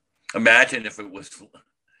imagine if it was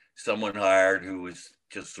someone hired who was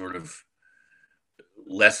just sort of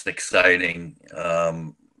less exciting.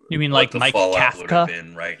 You mean like Mike Kafka? Would have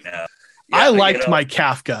been right now. Yeah, I liked Mike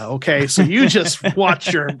Kafka. Okay, so you just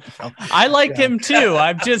watch your. I liked him too.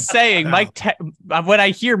 I'm just saying, when I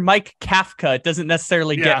hear Mike Kafka, it doesn't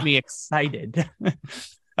necessarily get me excited.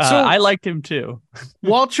 So I liked him too.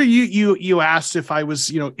 Walter, you asked if I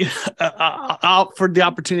was out for the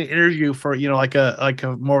opportunity to interview for like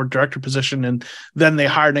a more director position, and then they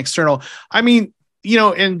hired an external. I mean,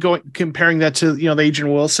 and comparing that to the Agent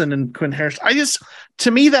Wilson and Quinn Harris, to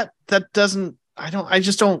me that doesn't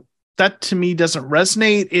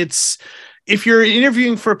resonate. It's if you're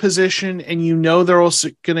interviewing for a position and they're also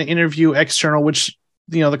going to interview external, which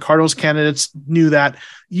the Cardinals candidates knew that.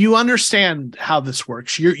 You understand how this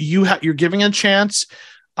works. You're giving a chance,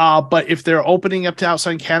 but if they're opening up to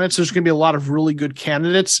outside candidates, there's going to be a lot of really good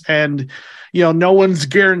candidates, and no one's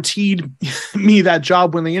guaranteed me that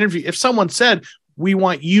job when they interview. If someone said we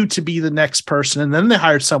want you to be the next person, and then they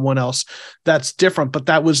hired someone else, that's different. But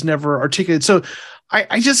that was never articulated. So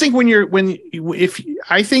I just think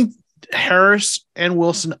I think Harris and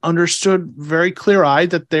Wilson understood very clear-eyed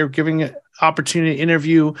that they're giving an opportunity to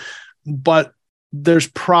interview, but there's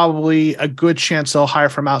probably a good chance they'll hire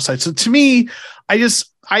from outside. So to me, I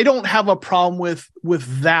don't have a problem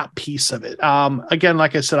with that piece of it. Again,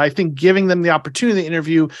 like I said, I think giving them the opportunity to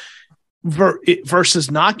interview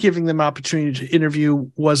versus not giving them opportunity to interview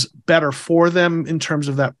was better for them in terms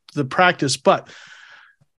of the practice. But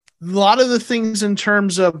a lot of the things in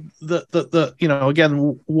terms of the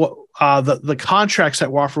contracts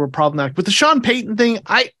that were offered were problematic. With the Sean Payton thing,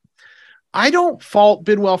 I don't fault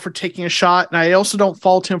Bidwell for taking a shot, and I also don't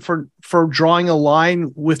fault him for drawing a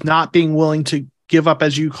line with not being willing to give up,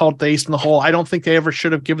 as you called, the ace in the hole. I don't think they ever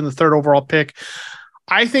should have given the third overall pick.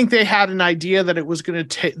 I think they had an idea that it was going to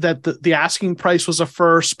take that the asking price was a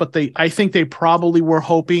first, but I think they probably were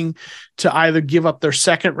hoping to either give up their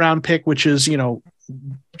second round pick, which is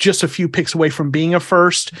just a few picks away from being a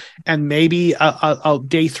first, and maybe a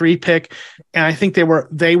day 3 pick. And I think they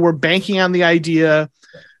were banking on the idea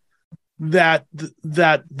that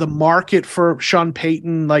the market for Sean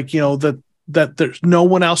Payton, that there's no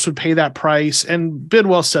one else would pay that price. And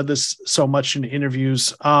Bidwell said this so much in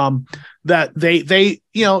interviews, that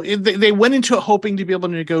they went into it hoping to be able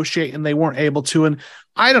to negotiate, and they weren't able to. And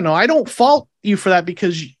I don't know, I don't fault you for that,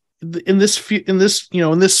 because in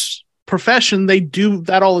this profession, they do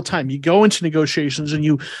that all the time. You go into negotiations,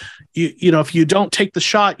 and if you don't take the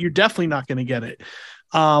shot, you're definitely not going to get it.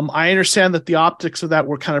 I understand that the optics of that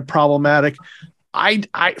were kind of problematic.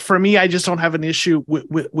 For me, I just don't have an issue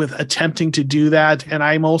with attempting to do that. And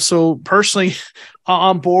I'm also personally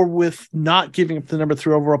on board with not giving up the number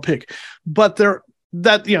 3 overall pick, but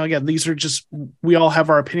again, these are just, we all have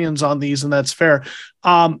our opinions on these, and that's fair.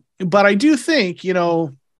 But I do think,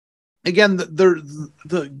 again,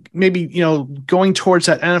 maybe going towards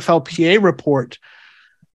that NFLPA report,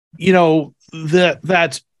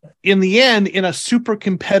 that in the end, in a super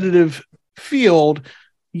competitive field,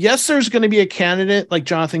 yes, there's going to be a candidate like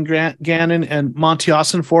Jonathan Gannon and Monty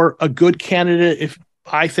Ossenfort, a good candidate, if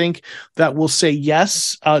I think, that will say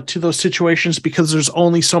yes to those situations, because there's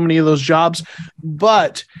only so many of those jobs.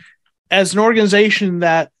 But as an organization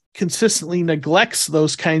that consistently neglects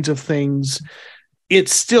those kinds of things, it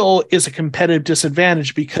still is a competitive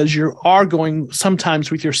disadvantage, because you are going sometimes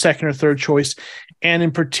with your second or third choice. And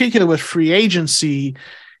in particular with free agency,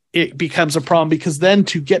 it becomes a problem, because then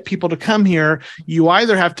to get people to come here, you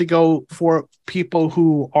either have to go for people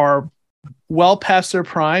who are well past their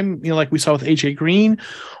prime, like we saw with AJ Green,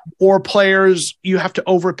 or players you have to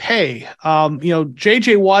overpay.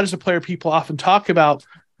 JJ Watt is a player people often talk about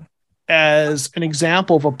as an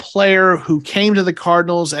example of a player who came to the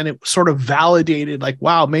Cardinals and it sort of validated, like,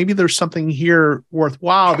 wow, maybe there's something here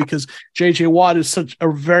worthwhile, because JJ Watt is such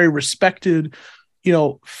a very respected,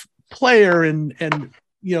 player, and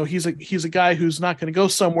he's a guy who's not going to go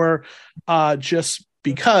somewhere just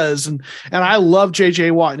because. And I love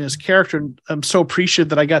JJ Watt and his character, and I'm so appreciative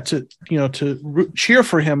that I got to cheer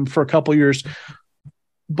for him for a couple of years.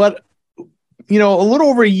 But a little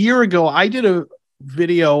over a year ago, I did a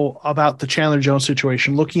video about the Chandler Jones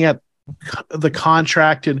situation, looking at the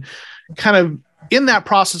contract, and kind of in that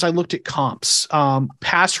process, I looked at comps,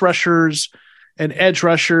 pass rushers and edge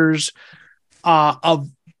rushers,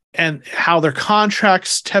 and how their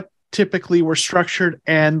contracts typically were structured,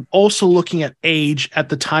 and also looking at age at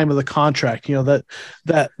the time of the contract.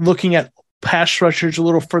 That looking at pass rushers a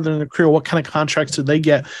little further in their career, what kind of contracts did they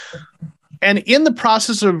get? And in the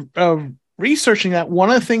process of researching that, one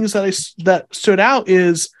of the things that stood out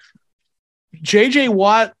is JJ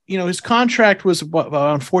Watt. His contract was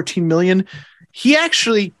around $14 million. He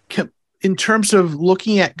actually, in terms of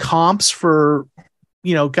looking at comps for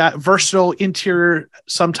got versatile interior,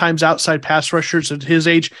 sometimes outside pass rushers at his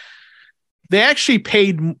age, they actually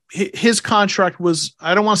paid, his contract was,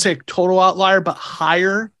 I don't want to say a total outlier, but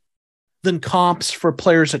higher than comps for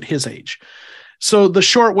players at his age. So the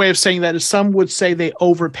short way of saying that is, some would say they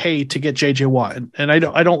overpaid to get JJ Watt. And I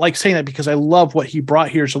don't like saying that, because I love what he brought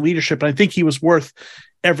here as a leadership. And I think he was worth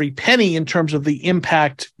every penny in terms of the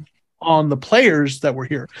impact on the players that were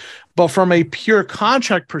here. But from a pure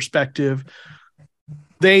contract perspective,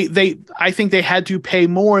 I think they had to pay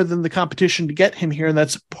more than the competition to get him here. And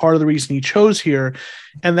that's part of the reason he chose here.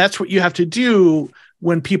 And that's what you have to do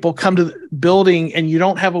when people come to the building and you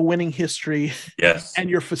don't have a winning history, yes, and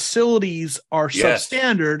your facilities are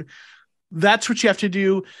substandard. That's what you have to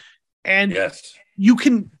do. And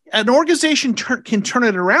an organization can turn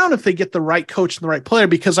it around if they get the right coach and the right player,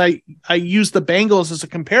 because I use the Bengals as a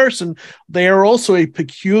comparison. They are also a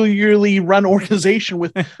peculiarly run organization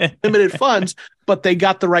with limited funds, but they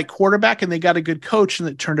got the right quarterback and they got a good coach, and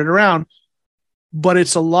it turned it around. But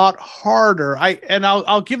it's a lot harder.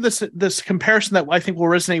 I'll give this comparison that I think will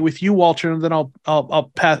resonate with you, Walter, and then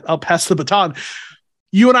I'll pass the baton.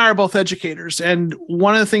 You and I are both educators, and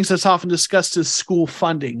one of the things that's often discussed is school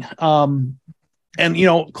funding,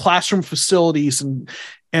 and classroom facilities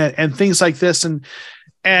and things like this, and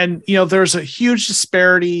there's a huge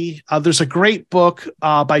disparity. There's a great book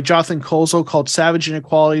by Jonathan Kozel called Savage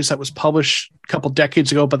Inequalities that was published a couple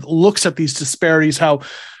decades ago, but looks at these disparities, how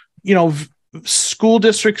school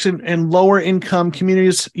districts in lower income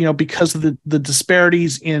communities, because of the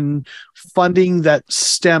disparities in funding that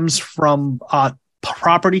stems from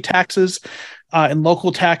property taxes and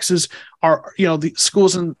local taxes, are, the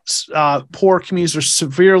schools in poor communities are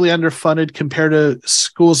severely underfunded compared to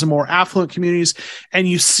schools in more affluent communities. And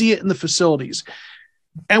you see it in the facilities.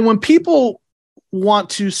 And when people want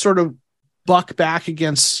to sort of buck back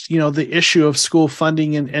against, the issue of school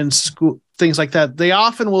funding and school things like that, they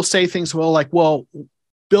often will say things,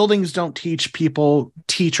 buildings don't teach people,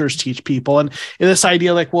 teachers teach people. And this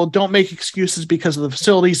idea don't make excuses because of the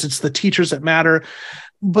facilities, it's the teachers that matter.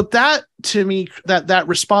 But that, to me, that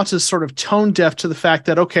response is sort of tone deaf to the fact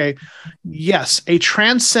that, okay, yes, a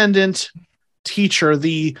transcendent teacher,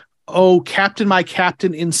 captain, my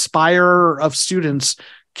captain, inspirer of students,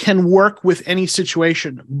 can work with any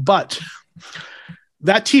situation, but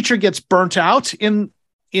that teacher gets burnt out in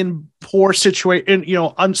poor situation,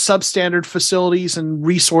 unsubstandard facilities and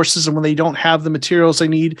resources. And when they don't have the materials they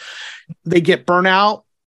need, they get burnt out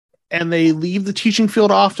and they leave the teaching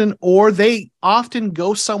field often, or they often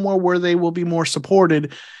go somewhere where they will be more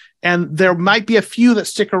supported. And there might be a few that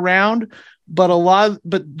stick around,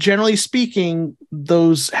 but generally speaking,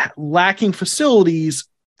 those lacking facilities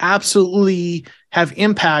absolutely have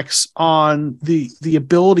impacts on the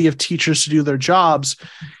ability of teachers to do their jobs.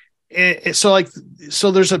 So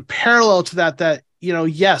there's a parallel to that,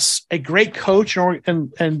 yes, a great coach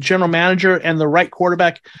and general manager and the right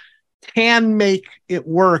quarterback can make it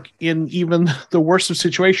work in even the worst of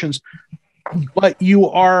situations, but you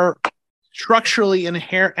are structurally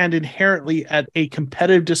inherently at a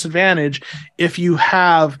competitive disadvantage if you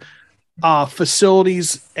have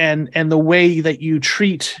facilities and the way that you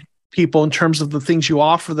treat people in terms of the things you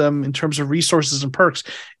offer them in terms of resources and perks.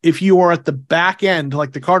 If you are at the back end,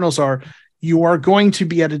 like the Cardinals are, you are going to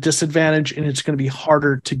be at a disadvantage and it's going to be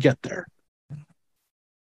harder to get there.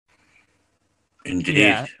 Indeed.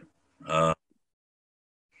 Yeah.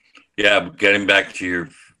 Yeah, but getting back to your,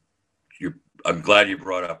 I'm glad you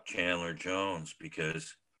brought up Chandler Jones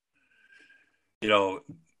because,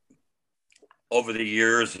 over the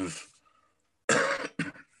years of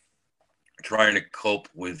trying to cope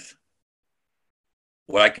with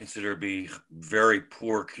what I consider to be very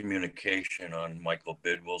poor communication on Michael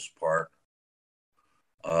Bidwill's part,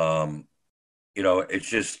 it's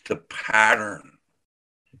just the pattern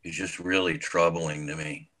is just really troubling to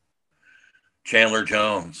me. Chandler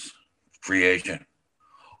Jones, free agent.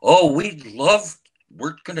 Oh,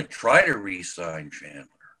 we're going to try to re-sign Chandler.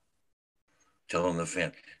 Telling the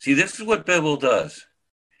fan. See, this is what Bidwill does.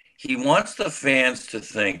 He wants the fans to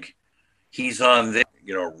think he's on this,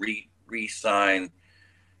 re-sign,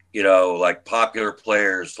 like popular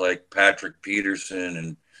players like Patrick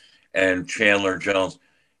Peterson and Chandler Jones.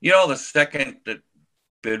 The second that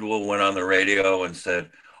Bidwill went on the radio and said,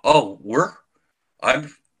 "Oh, we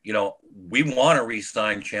want to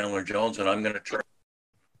re-sign Chandler Jones, and I'm going to try."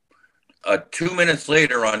 2 minutes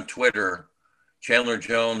later on Twitter, Chandler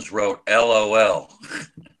Jones wrote LOL.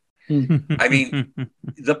 I mean,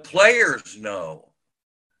 the players know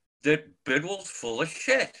that Bidwill's full of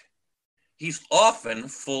shit. He's often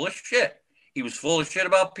full of shit. He was full of shit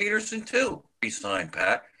about Peterson too. He signed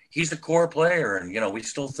Pat. He's a core player, and we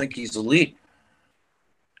still think he's elite.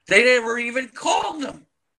 They never even called him.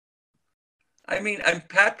 I mean, and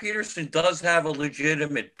Pat Peterson does have a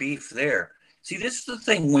legitimate beef there. See, this is the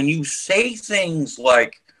thing. When you say things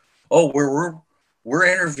like, "Oh, we're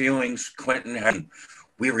interviewing Quentin, and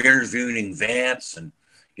we were interviewing Vance, and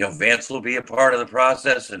Vance will be a part of the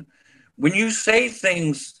process," and when you say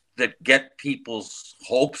things that get people's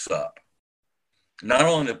hopes up, not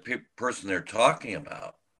only the person they're talking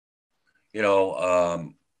about,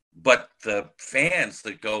 but the fans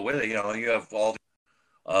that go with it, you have all,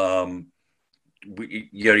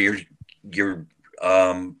 you're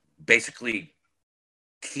basically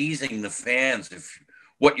teasing the fans if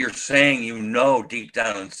what you're saying, deep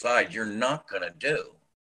down inside, you're not going to do,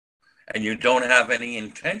 and you don't have any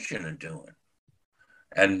intention of doing.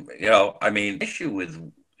 And, issue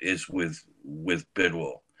is with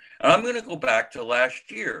Bidwill. And I'm going to go back to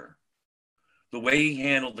last year. The way he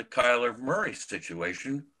handled the Kyler Murray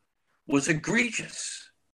situation was egregious.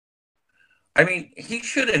 I mean, he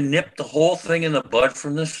should have nipped the whole thing in the bud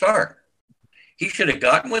from the start. He should have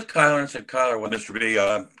gotten with Kyler and said, "Kyler, well, Mr. B,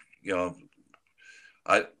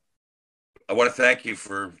 I want to thank you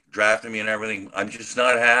for drafting me and everything. I'm just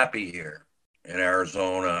not happy here in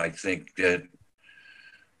Arizona. I think that,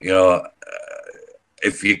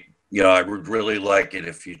 if you, I would really like it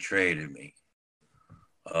if you traded me."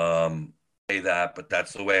 Say that, but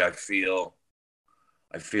that's the way I feel.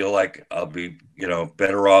 I feel like I'll be,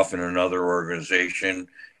 better off in another organization,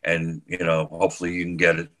 and, hopefully you can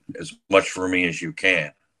get it as much for me as you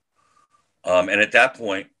can. And at that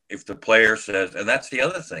point, if the player says, and that's the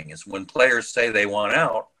other thing, is when players say they want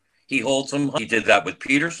out, he holds them. He did that with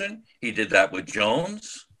Peterson. He did that with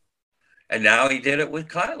Jones. And now he did it with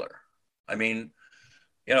Kyler. I mean,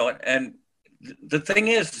 and the thing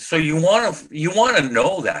is, so you want to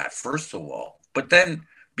know that, first of all, but then,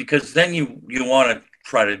 because then you want to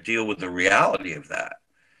try to deal with the reality of that.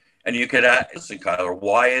 And you could ask, "Listen, Kyler,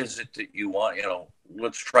 why is it that you want,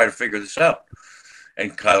 let's try to figure this out."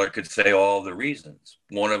 And Kyler could say all the reasons.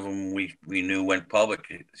 One of them we knew went public.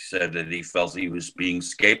 He said that he felt he was being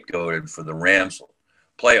scapegoated for the Rams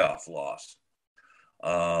playoff loss.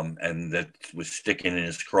 And that was sticking in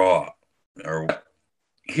his craw. Or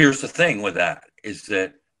here's the thing with that, is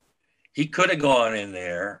that he could have gone in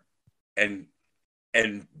there and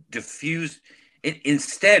diffused it.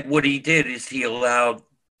 Instead, what he did is he allowed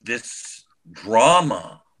this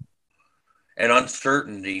drama and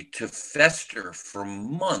uncertainty to fester for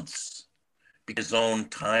months because his own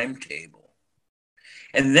timetable.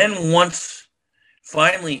 And then once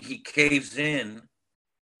finally he caves in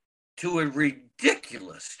to a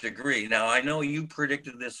ridiculous degree. Now, I know you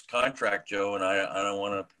predicted this contract, Joe, and I don't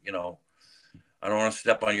want to, I don't want to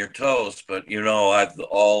step on your toes, but,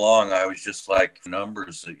 all along I was just like,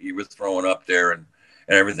 numbers that you were throwing up there and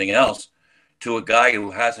everything else, to a guy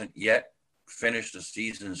who hasn't yet finished the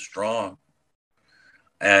season strong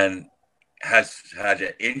and has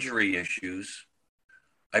had injury issues.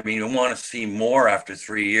 I mean, you want to see more after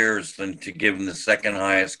 3 years than to give him the second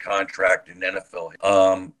highest contract in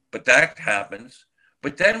NFL. But that happens.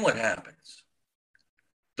 But then what happens?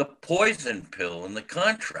 The poison pill in the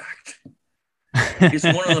contract is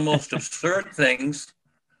one of the most absurd things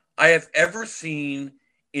I have ever seen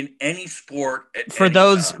in any sport. For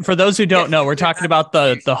those who don't know, we're talking about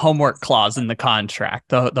the homework clause in the contract,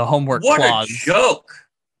 the homework clause. What a joke.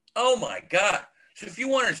 Oh my God. So if you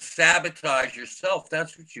want to sabotage yourself,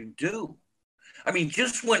 that's what you do. I mean,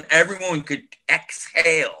 just when everyone could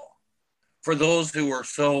exhale, for those who are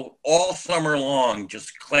so all summer long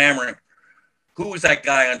just clamoring, who was that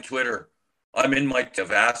guy on Twitter? I'm in my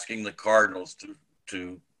of asking the Cardinals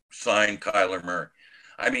to sign Kyler Murray.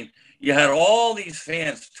 I mean, you had all these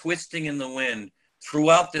fans twisting in the wind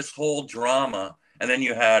throughout this whole drama. And then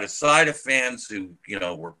you had a side of fans who,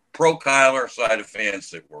 were pro Kyler, a side of fans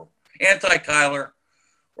that were anti-Kyler,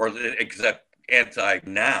 or except anti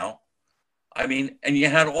now. I mean, and you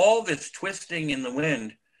had all this twisting in the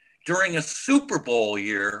wind during a Super Bowl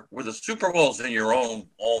year where the Super Bowl's in your own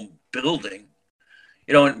building,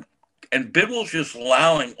 and Bidwell's just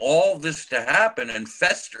allowing all this to happen and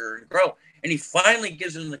fester and grow. And he finally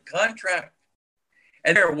gives him the contract.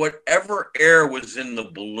 And whatever air was in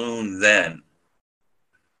the balloon then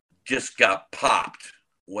just got popped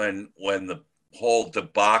when the whole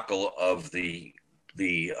debacle of the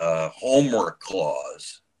homework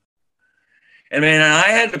clause. And man, I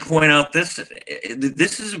had to point out this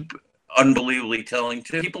is unbelievably telling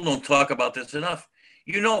too. People don't talk about this enough.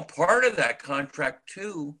 Part of that contract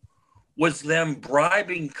too was them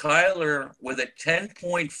bribing Kyler with a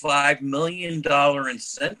 $10.5 million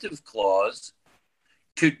incentive clause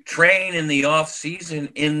to train in the off-season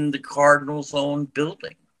in the Cardinals' own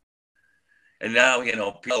building. And now,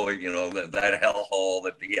 people, that hellhole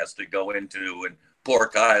that he has to go into, and poor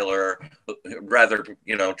Kyler, rather,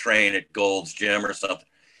 train at Gold's Gym or something,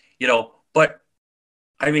 but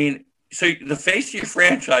I mean, so the face of your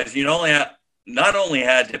franchise, not only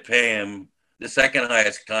had to pay him the second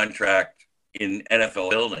highest contract in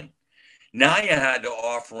NFL building, now you had to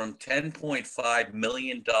offer him $10.5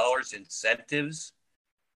 million incentives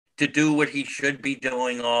to do what he should be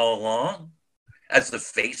doing all along as the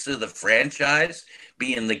face of the franchise,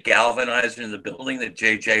 being the galvanizer in the building that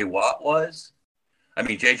J.J. Watt was. I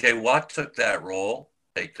mean, J.J. Watt took that role.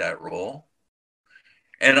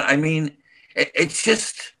 And I mean, it's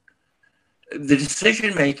just the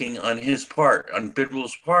decision-making on his part, on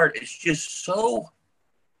Bidwell's part, is just so...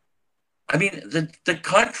 I mean, the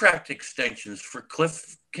contract extensions for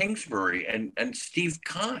Cliff Kingsbury and Steve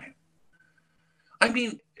Keim. I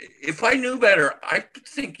mean, if I knew better, I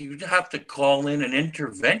think you'd have to call in an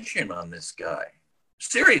intervention on this guy.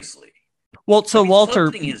 Seriously. Well, so Walter...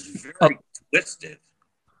 Something is very twisted.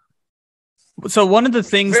 So one of the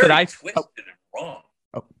things that I... twisted and wrong.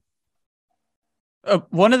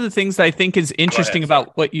 One of the things that I think is interesting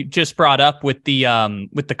about what you just brought up with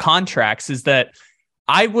the contracts is that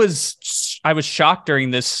I was shocked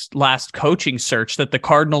during this last coaching search that the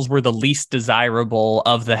Cardinals were the least desirable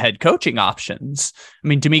of the head coaching options. I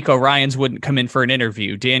mean, DeMeco Ryans wouldn't come in for an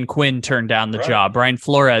interview. Dan Quinn turned down the job. Brian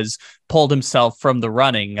Flores pulled himself from the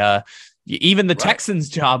running. Even the Texans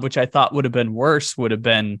job, which I thought would have been worse, would have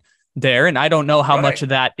been there. And I don't know how much of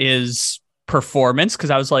that is performance, because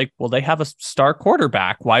I was like, well, they have a star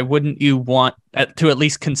quarterback. Why wouldn't you want to at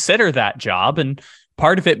least consider that job? And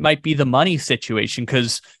part of it might be the money situation,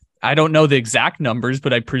 because I don't know the exact numbers,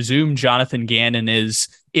 but I presume Jonathan Gannon is,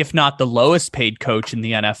 if not the lowest paid coach in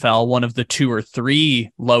the NFL, one of the 2 or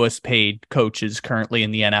 3 lowest paid coaches currently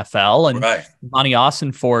in the NFL. And Monty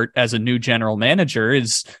Ossenfort, as a new general manager,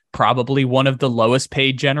 is probably one of the lowest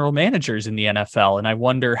paid general managers in the NFL. And I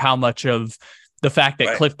wonder how much of the fact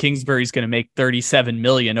that Cliff Kingsbury is going to make $37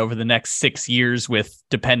 million over the next 6 years, with,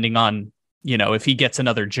 depending on, if he gets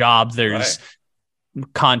another job, there's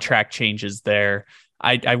contract changes there.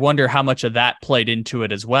 I wonder how much of that played into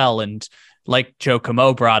it as well. And like Joe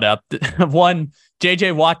Camo brought up,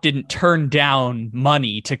 JJ Watt didn't turn down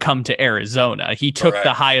money to come to Arizona. He took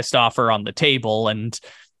the highest offer on the table, and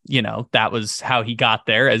that was how he got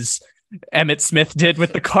there, as Emmitt Smith did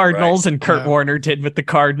with the Cardinals and Kurt Warner did with the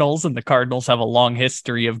Cardinals. And the Cardinals have a long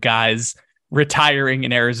history of guys retiring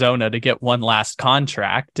in Arizona to get one last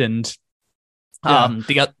contract. And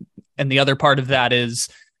the other part of that is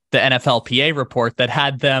the NFLPA report that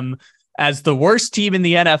had them as the worst team in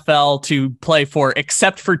the NFL to play for,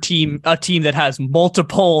 except for a team that has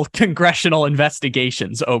multiple congressional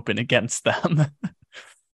investigations open against them.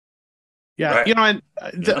 Yeah,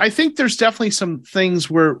 I think there's definitely some things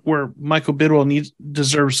where Michael Bidwell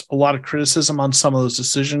deserves a lot of criticism on some of those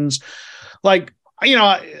decisions. Like, I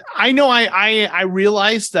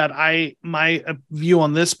realize that my view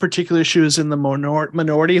on this particular issue is in the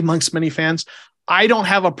minority amongst many fans. I don't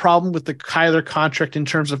have a problem with the Kyler contract in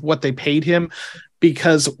terms of what they paid him,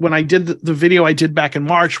 because when I did the video I did back in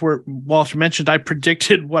March, where Walter mentioned, I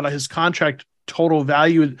predicted what his contract total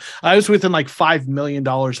value. I was within like $5 million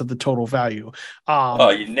of the total value.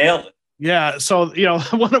 You nailed it. Yeah. So,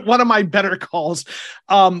 one of my better calls.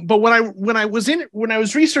 But when I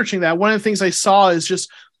was researching that, one of the things I saw is just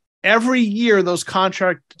every year those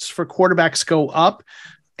contracts for quarterbacks go up.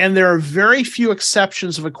 And there are very few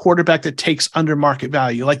exceptions of a quarterback that takes under market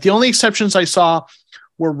value. Like the only exceptions I saw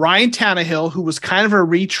were Ryan Tannehill, who was kind of a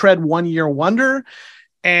retread 1-year wonder.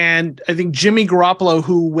 And I think Jimmy Garoppolo,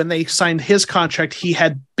 who when they signed his contract, he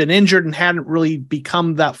had been injured and hadn't really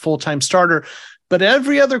become that full-time starter. But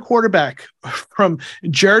every other quarterback, from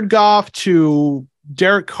Jared Goff to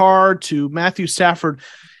Derek Carr to Matthew Stafford,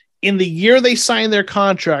 in the year they signed their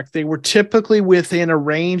contract, they were typically within a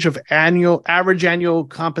range of average annual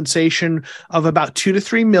compensation of about $2 to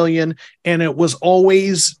 $3 million. And it was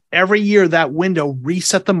always every year that window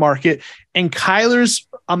reset the market. And Kyler's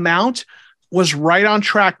amount was right on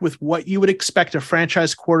track with what you would expect a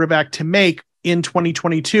franchise quarterback to make in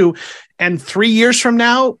 2022. And 3 years from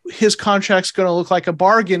now, his contract's going to look like a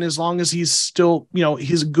bargain as long as he's still,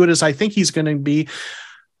 he's good as I think he's going to be,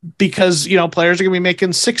 because, players are going to be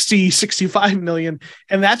making 60, 65 million.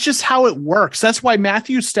 And that's just how it works. That's why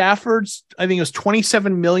Matthew Stafford's, I think it was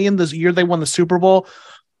 $27 million this year they won the Super Bowl.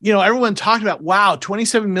 Everyone talked about, wow,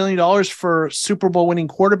 $27 million for Super Bowl winning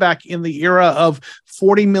quarterback in the era of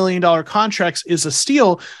 $40 million contracts is a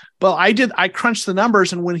steal. But I crunched the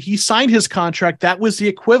numbers, and when he signed his contract, that was the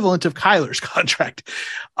equivalent of Kyler's contract.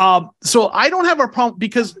 So I don't have a problem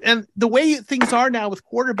and the way things are now with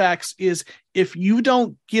quarterbacks is if you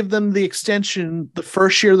don't give them the extension the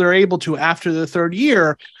first year they're able to after the third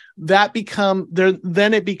year, then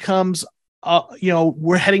it becomes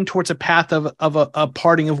we're heading towards a path of a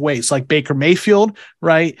parting of ways, like Baker Mayfield,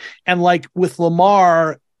 right? And like with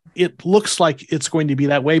Lamar, it looks like it's going to be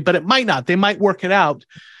that way, but it might not. They might work it out.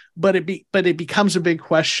 But it becomes a big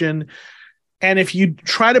question. And if you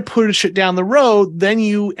try to push it down the road, then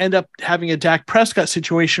you end up having a Dak Prescott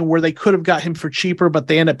situation where they could have got him for cheaper, but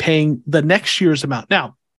they end up paying the next year's amount.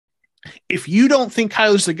 Now, if you don't think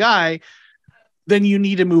Kyler's the guy, then you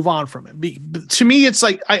need to move on from him. To me, it's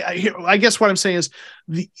like, I guess what I'm saying is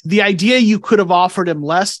the idea you could have offered him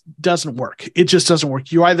less doesn't work. It just doesn't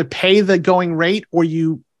work. You either pay the going rate or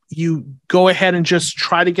you go ahead and just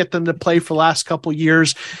try to get them to play for the last couple of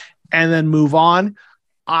years and then move on.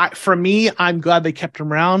 For me, I'm glad they kept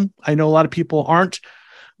him around. I know a lot of people aren't,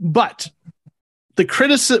 but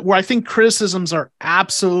where I think criticisms are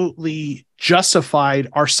absolutely justified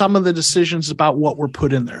are some of the decisions about what were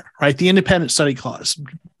put in there, right? The independent study clause,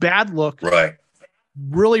 bad look, right?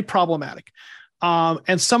 Really problematic.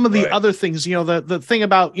 And some of the other things, the thing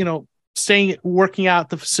about, working out at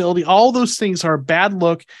the facility, all those things are a bad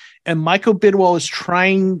look. And Michael Bidwell is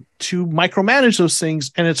trying to micromanage those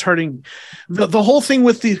things, and it's hurting. The whole thing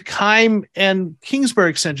with the Keim and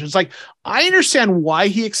Kingsbury extensions. Like, I understand why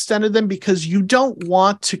he extended them, because you don't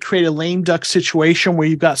want to create a lame duck situation where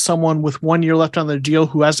you've got someone with 1 year left on their deal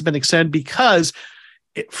who hasn't been extended, because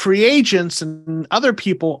free agents and other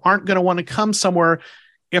people aren't going to want to come somewhere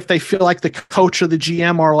if they feel like the coach or the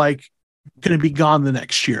GM are like going to be gone the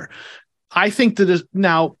next year. I think that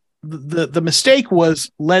now the mistake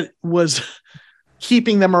was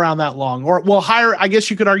keeping them around that long, or I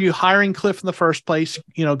guess you could argue hiring Cliff in the first place,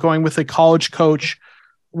 going with a college coach,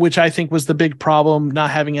 which I think was the big problem,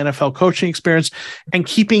 not having NFL coaching experience, and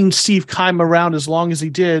keeping Steve Keim around as long as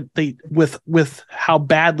he did, with how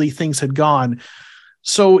badly things had gone.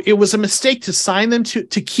 So it was a mistake to sign them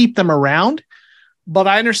to keep them around. But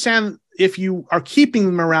I understand if you are keeping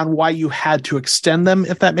them around, why you had to extend them,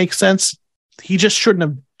 if that makes sense. He just shouldn't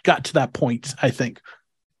have got to that point, I think.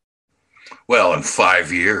 Well, in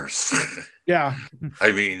 5 years. Yeah.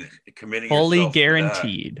 I mean, committing fully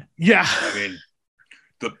guaranteed. Yeah. I mean,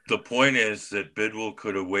 the point is that Bidwell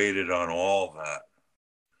could have waited on all that.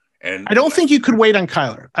 And I don't think you could wait on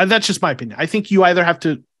Kyler. That's just my opinion. I think you either have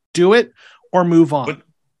to do it or move on.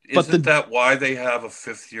 But isn't that why they have a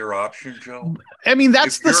 5th-year option, Joe? I mean,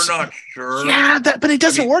 that's if you're not sure. Yeah, but it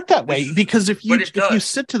doesn't work that way, because if you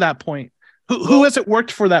sit to that point, who has it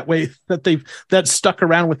worked for that way that stuck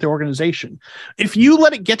around with the organization? If you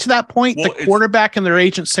let it get to that point, the quarterback and their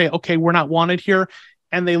agent say, okay, we're not wanted here,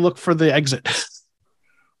 and they look for the exit.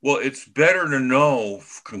 Well, it's better to know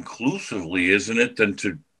conclusively, isn't it, than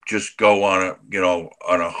to just go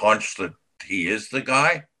on a hunch that he is the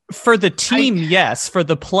guy? For the team, yes. For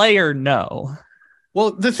the player, no.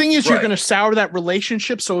 Well, the thing is, you're going to sour that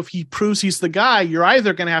relationship. So if he proves he's the guy, you're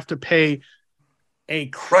either going to have to pay a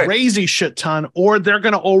crazy shit ton, or they're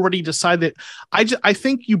going to already decide that. I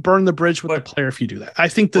think you burn the bridge with the player if you do that. I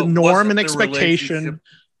think the norm and expectation.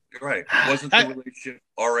 Right. Wasn't the relationship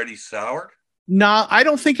already soured? No, I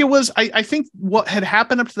don't think it was. I think what had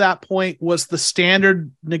happened up to that point was the standard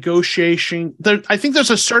negotiation. I think there's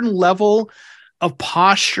a certain level of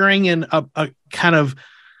posturing and a kind of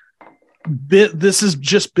this is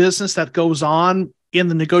just business that goes on in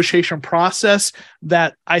the negotiation process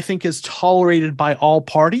that I think is tolerated by all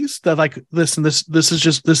parties. That like, listen, this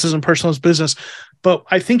isn't personal, it's business. But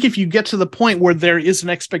I think if you get to the point where there is an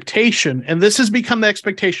expectation, and this has become the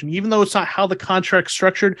expectation, even though it's not how the contract's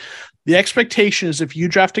structured, the expectation is if you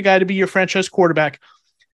draft a guy to be your franchise quarterback,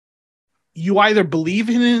 you either believe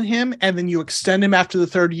in him and then you extend him after the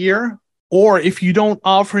third year, or if you don't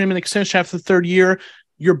offer him an extension after the third year,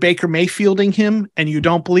 you're Baker Mayfielding him and you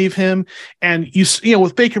don't believe him. And you know,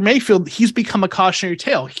 with Baker Mayfield, he's become a cautionary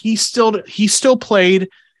tale. He still played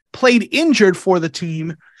injured for the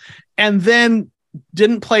team and then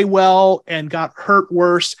didn't play well and got hurt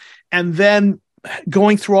worse. And then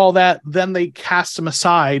going through all that, then they cast him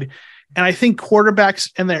aside. And I think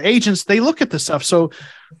quarterbacks and their agents, they look at this stuff. So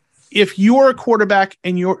if you're a quarterback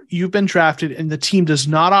and you've been drafted and the team does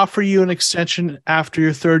not offer you an extension after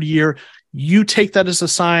your third year, you take that as a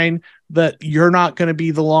sign that you're not going to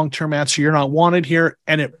be the long-term answer. You're not wanted here.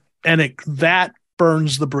 And that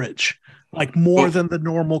burns the bridge, like more than the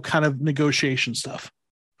normal kind of negotiation stuff.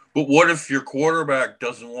 But what if your quarterback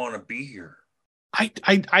doesn't want to be here?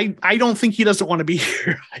 I don't think he doesn't want to be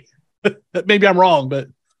here. Maybe I'm wrong, but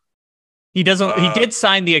he doesn't. He did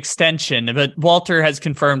sign the extension, but Walter has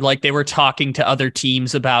confirmed like they were talking to other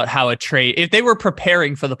teams about how a trade, if they were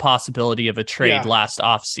preparing for the possibility of a trade last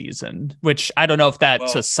offseason, which I don't know if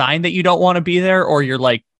that's a sign that you don't want to be there or you're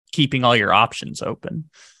like keeping all your options open.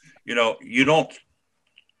 You know, you don't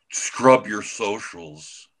scrub your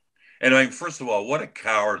socials. And I mean, first of all, what a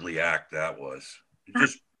cowardly act that was.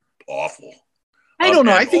 Just awful. I don't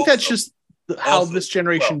know. I think that's just how this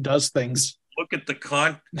generation does things. Look at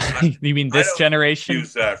the You mean this generation?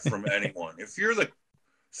 Use that from anyone. If you're the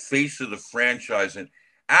face of the franchise and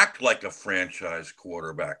act like a franchise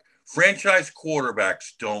quarterback, franchise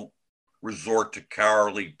quarterbacks don't resort to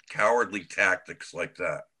cowardly tactics like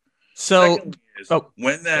that. So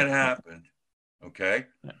when that happened, okay,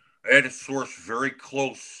 I had a source very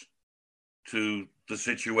close to the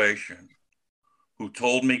situation who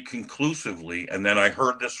told me conclusively, and then I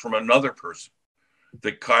heard this from another person,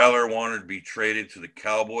 that Kyler wanted to be traded to the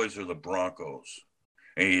Cowboys or the Broncos.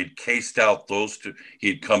 And he had cased out those two. He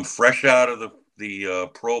had come fresh out of the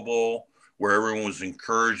Pro Bowl where everyone was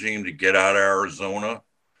encouraging him to get out of Arizona.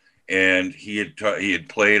 And he had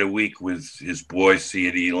played a week with his boy,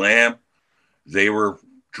 CeeDee Lamb. They were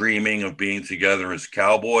dreaming of being together as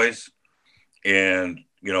Cowboys. And,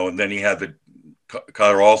 you know, and then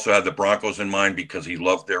Kyler also had the Broncos in mind because he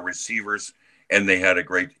loved their receivers. And they had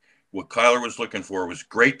what Kyler was looking for was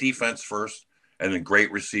great defense first and then great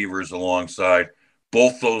receivers alongside.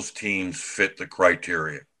 Both those teams fit the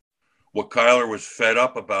criteria. What Kyler was fed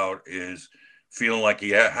up about is feeling like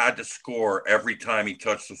he had to score every time he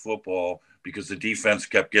touched the football because the defense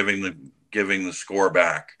kept giving the score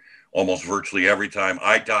back almost virtually every time.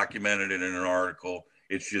 I documented it in an article.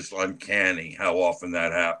 It's just uncanny how often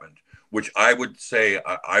that happened, which I would say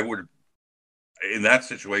I would, in that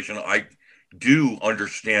situation, I do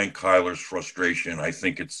understand Kyler's frustration. I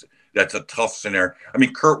think that's a tough scenario. I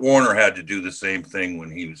mean, Kurt Warner had to do the same thing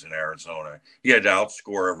when he was in Arizona. He had to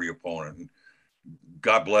outscore every opponent.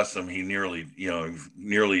 God bless him. He nearly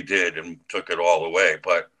did and took it all away.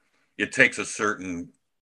 But it takes a certain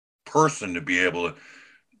person to be able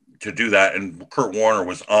to do that. And Kurt Warner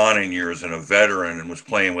was on in years and a veteran and was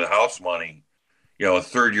playing with house money. You know, a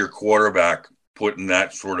third-year quarterback put in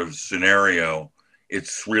that sort of scenario,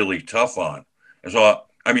 it's really tough on. And so,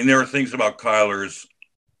 I mean, there are things about Kyler's,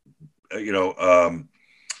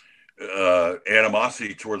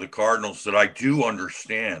 animosity toward the Cardinals that I do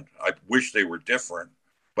understand. I wish they were different,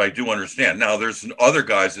 but I do understand. Now, there's other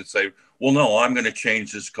guys that say, well, no, I'm going to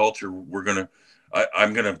change this culture.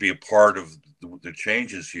 I'm going to be a part of the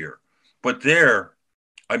changes here. But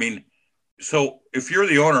so if you're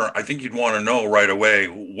the owner, I think you'd want to know right away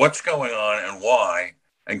what's going on and why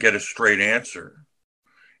and get a straight answer.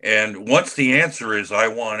 And once the answer is, I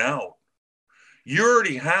want out, you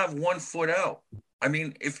already have 1 foot out. I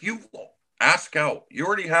mean, if you ask out, you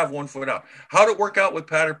already have 1 foot out. How'd it work out with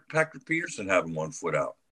Patrick Peterson having 1 foot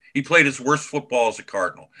out? He played his worst football as a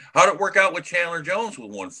Cardinal. How'd it work out with Chandler Jones with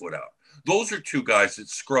 1 foot out? Those are two guys that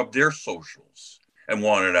scrubbed their socials and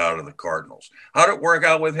wanted out of the Cardinals. How'd it work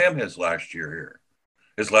out with him his last 2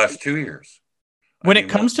 years? When it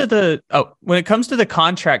comes to the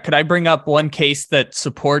contract, could I bring up one case that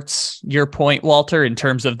supports your point, Walter, in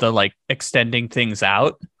terms of the extending things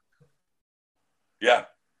out? Yeah.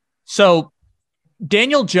 So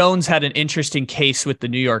Daniel Jones had an interesting case with the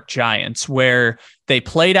New York Giants where they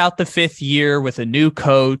played out the 5th year with a new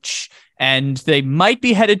coach and they might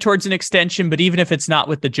be headed towards an extension, but even if it's not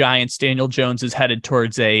with the Giants, Daniel Jones is headed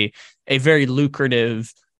towards a very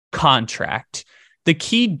lucrative contract. The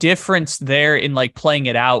key difference there in like playing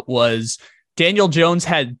it out was Daniel Jones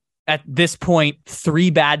had at this point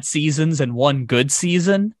 3 bad seasons and 1 good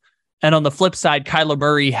season. And on the flip side, Kyler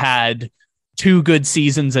Murray had 2 good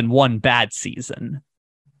seasons and 1 bad season.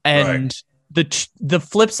 And the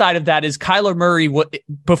flip side of that is Kyler Murray,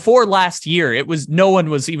 before last year, no one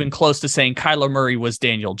was even close to saying Kyler Murray was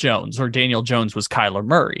Daniel Jones or Daniel Jones was Kyler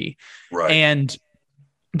Murray. Right. And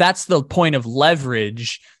that's the point of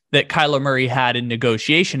leverage that Kyler Murray had in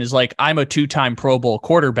negotiation is like, I'm a 2-time Pro Bowl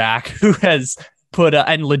quarterback who has put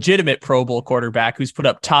and legitimate Pro Bowl quarterback who's put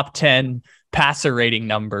up top 10 passer rating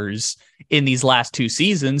numbers in these last 2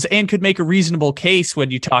 seasons and could make a reasonable case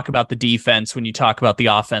when you talk about the defense, when you talk about the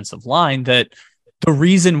offensive line, that the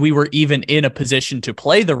reason we were even in a position to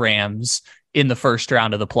play the Rams in the first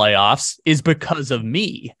round of the playoffs is because of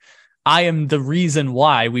me. I am the reason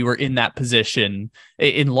why we were in that position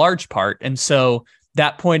in large part. And so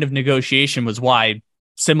that point of negotiation was why,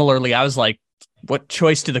 similarly, I was like, what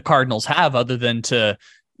choice do the Cardinals have other than to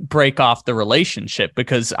break off the relationship?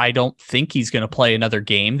 Because I don't think he's going to play another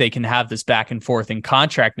game. They can have this back and forth in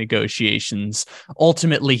contract negotiations.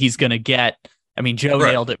 Ultimately, he's going to get, I mean, Joe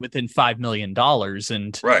nailed it within $5 million.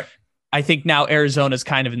 And I think now Arizona's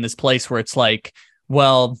kind of in this place where it's like,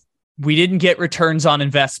 well, we didn't get returns on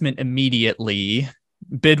investment immediately.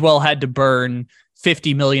 Bidwell had to burn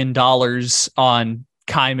 $50 million on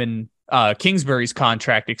Kym Kingsbury's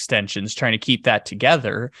contract extensions, trying to keep that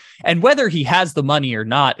together. And whether he has the money or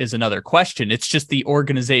not is another question. It's just the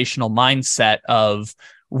organizational mindset of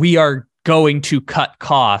we are going to cut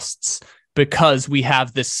costs because we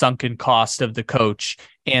have this sunken cost of the coach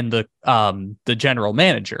and the general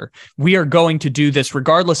manager. We are going to do this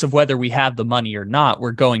regardless of whether we have the money or not.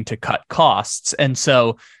 We're going to cut costs. And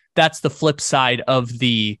so that's the flip side of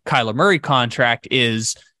the Kyler Murray contract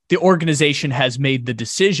is the organization has made the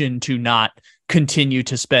decision to not continue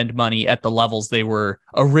to spend money at the levels they were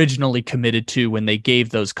originally committed to when they gave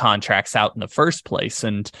those contracts out in the first place.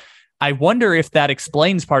 And I wonder if that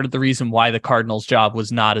explains part of the reason why the Cardinals' job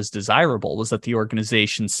was not as desirable, was that the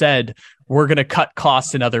organization said, we're going to cut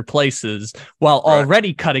costs in other places while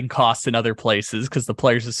already cutting costs in other places because the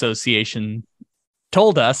Players Association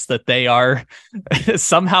told us that they are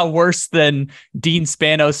somehow worse than Dean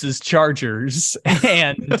Spanos's Chargers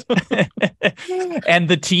and and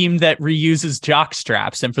the team that reuses jock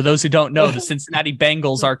straps. And for those who don't know, the Cincinnati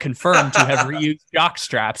Bengals are confirmed to have reused jock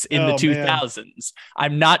straps in the 2000s. Man.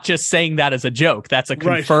 I'm not just saying that as a joke. That's a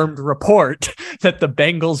confirmed report that the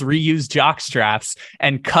Bengals reuse jock straps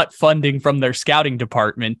and cut funding from their scouting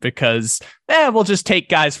department because we'll just take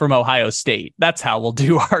guys from Ohio State. That's how we'll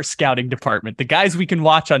do our scouting department. The guys we can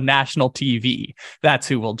watch on national TV, that's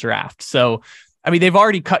who we'll draft. So, I mean, they've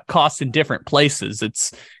already cut costs in different places.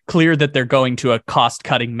 It's clear that they're going to a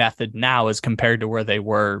cost-cutting method now as compared to where they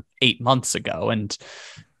were 8 months ago. And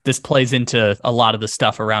this plays into a lot of the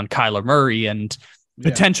stuff around Kyler Murray and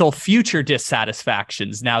potential future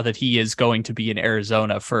dissatisfactions now that he is going to be in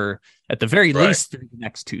Arizona for, at the very least, through the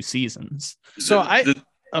next 2 seasons. So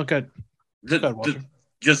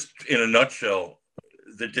just in a nutshell,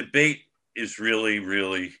 the debate is really,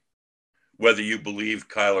 really whether you believe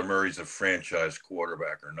Kyler Murray's a franchise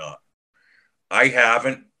quarterback or not. I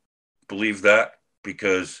haven't believed that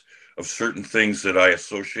because of certain things that I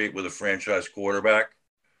associate with a franchise quarterback.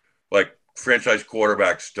 Like franchise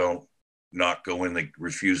quarterbacks don't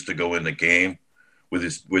refuse to go in the game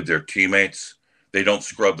with their teammates. They don't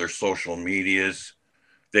scrub their social medias.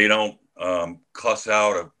 They don't cuss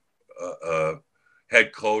out a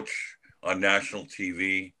head coach on national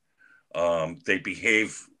TV. They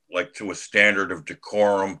behave like to a standard of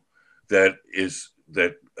decorum that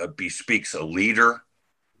bespeaks a leader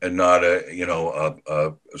and not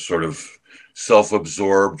a sort of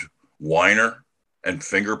self-absorbed whiner and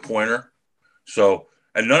finger pointer. So,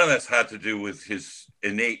 and none of that's had to do with his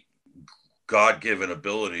innate God-given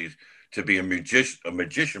abilities to be a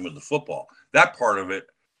magician with the football. That part of it,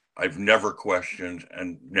 I've never questioned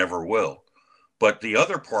and never will. But the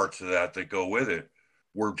other parts of that go with it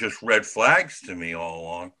were just red flags to me all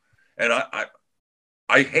along. And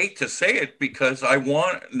I hate to say it because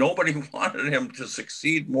nobody wanted him to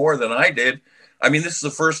succeed more than I did. I mean, this is the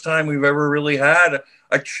first time we've ever really had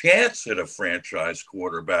a chance at a franchise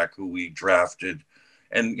quarterback who we drafted.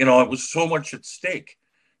 And, it was so much at stake.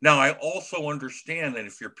 Now, I also understand that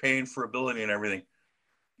if you're paying for ability and everything,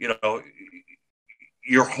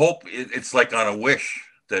 your hope, it's like on a wish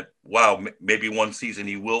that, wow, maybe one season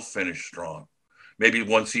he will finish strong. Maybe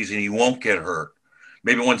one season he won't get hurt.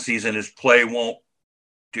 Maybe one season his play won't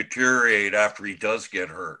deteriorate after he does get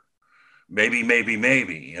hurt. Maybe,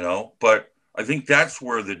 but I think that's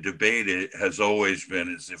where the debate has always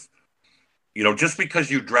been, is if, just because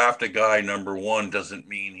you draft a guy number one doesn't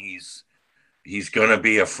mean he's going to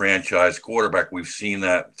be a franchise quarterback. We've seen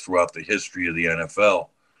that throughout the history of the NFL.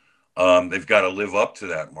 They've got to live up to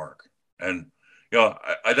that mark. And,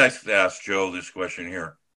 I'd like to ask Joe this question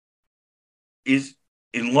here. Is,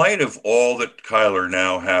 in light of all that Kyler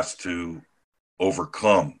now has to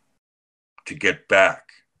overcome to get back,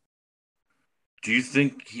 do you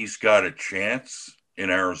think he's got a chance in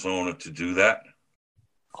Arizona to do that?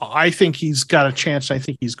 I think he's got a chance. I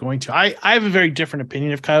think he's going to. I have a very different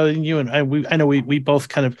opinion of Kyler than you, and I know we both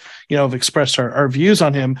kind of have expressed our views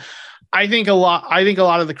on him. I think a lot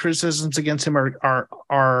of the criticisms against him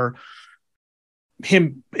are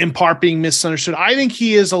him in part being misunderstood. I think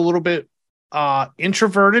he is a little bit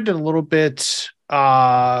introverted and a little bit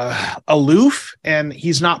aloof, and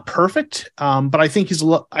he's not perfect. But I think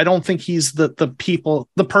I don't think he's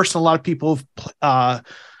the person a lot of people have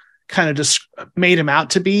kind of just made him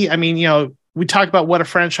out to be. I mean, we talk about what a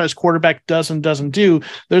franchise quarterback does and doesn't do.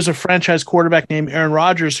 There's a franchise quarterback named Aaron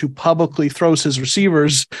Rodgers who publicly throws his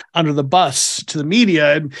receivers under the bus to the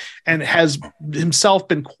media and has himself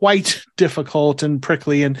been quite difficult and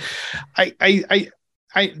prickly. And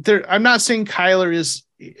I'm not saying Kyler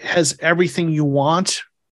has everything you want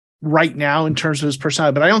right now in terms of his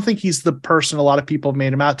personality, but I don't think he's the person a lot of people have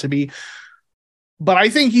made him out to be. But I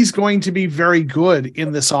think he's going to be very good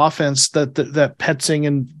in this offense that Petzing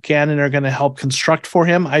and Gannon are going to help construct for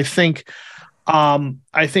him. I think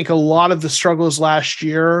a lot of the struggles last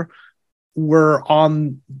year were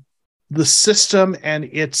on the system and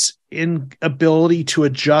its inability to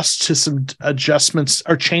adjust to some adjustments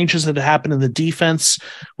or changes that happened in the defense.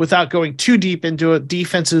 Without going too deep into it,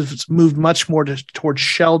 defenses moved much more towards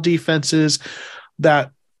shell defenses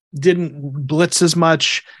that didn't blitz as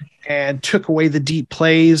much and took away the deep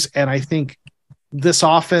plays. And I think this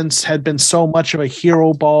offense had been so much of a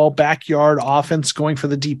hero ball backyard offense going for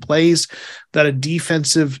the deep plays that a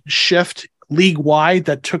defensive shift league wide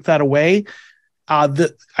that took that away.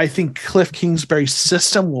 I think Cliff Kingsbury's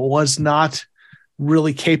system was not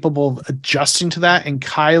really capable of adjusting to that. And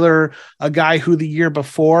Kyler, a guy who the year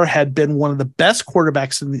before had been one of the best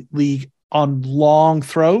quarterbacks in the league on long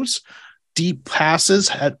throws, deep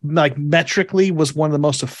passes, metrically was one of the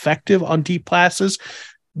most effective on deep passes,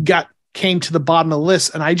 came to the bottom of the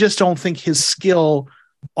list. And I just don't think his skill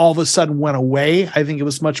all of a sudden went away. I think it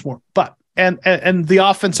was much more, and the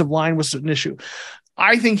offensive line was an issue.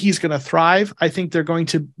 I think he's going to thrive. I think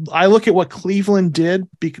I look at what Cleveland did,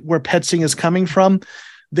 where Petzing is coming from.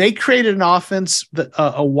 They created an offense,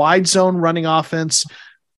 a wide zone running offense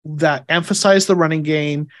that emphasized the running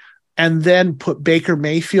game, and then put Baker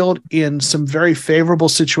Mayfield in some very favorable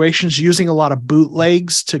situations, using a lot of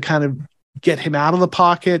bootlegs to kind of get him out of the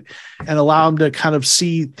pocket and allow him to kind of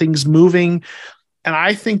see things moving. And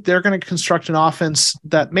I think they're going to construct an offense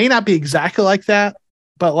that may not be exactly like that,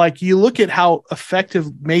 but you look at how effective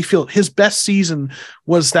Mayfield, his best season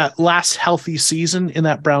was that last healthy season in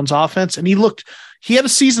that Browns offense. And he had a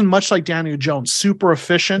season much like Daniel Jones, super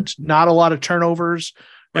efficient, not a lot of turnovers,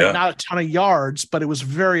 right? Yeah. Not a ton of yards, but it was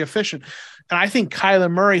very efficient. And I think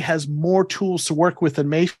Kyler Murray has more tools to work with than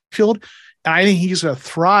Mayfield. And I think he's going to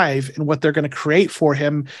thrive in what they're going to create for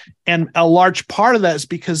him. And a large part of that is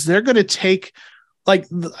because they're going to take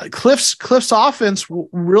Cliff's offense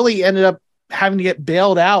really ended up having to get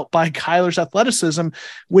bailed out by Kyler's athleticism,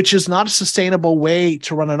 which is not a sustainable way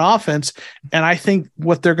to run an offense. And I think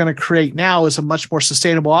what they're going to create now is a much more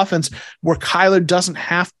sustainable offense where Kyler doesn't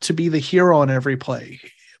have to be the hero on every play.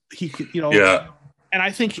 He could, yeah. And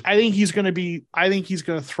I think he's going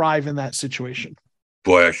to thrive in that situation.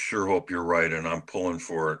 Boy, I sure hope you're right. And I'm pulling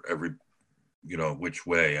for it every, which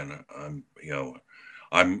way. And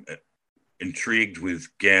I'm intrigued with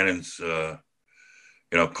Gannon's,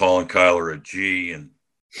 calling Kyler a G and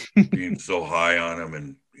being so high on him.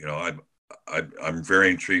 And, I'm very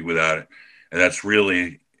intrigued with that. And that's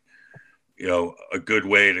really, a good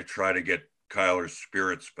way to try to get Kyler's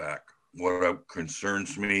spirits back. What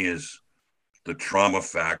concerns me is the trauma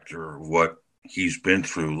factor of what he's been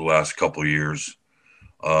through the last couple of years.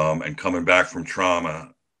 And coming back from trauma,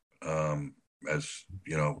 as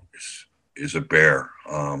is a bear.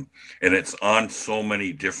 And it's on so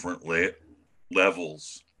many different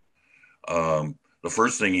levels. The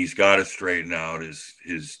first thing he's got to straighten out is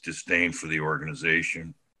his disdain for the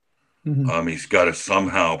organization. Mm-hmm. He's got to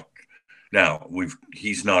somehow Now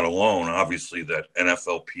he's not alone. Obviously, that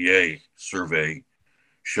NFLPA survey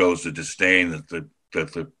shows the disdain that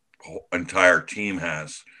the entire team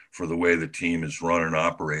has for the way the team is run and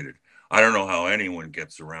operated. I don't know how anyone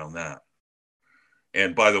gets around that.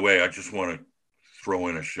 And by the way, I just want to throw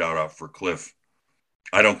in a shout out for Cliff.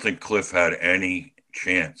 I don't think Cliff had any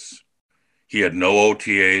chance. He had no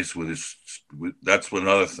OTAs that's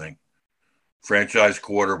another thing. Franchise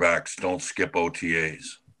quarterbacks don't skip OTAs.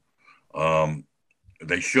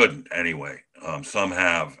 They shouldn't anyway. Some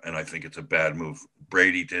have, and I think it's a bad move.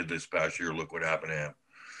 Brady did this past year. Look what happened to him.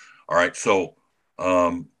 All right. So,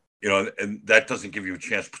 and that doesn't give you a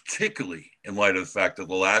chance, particularly in light of the fact that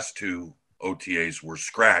the last two OTAs were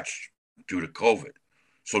scratched due to COVID.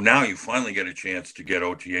 So now you finally get a chance to get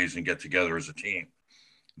OTAs and get together as a team.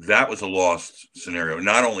 That was a lost scenario,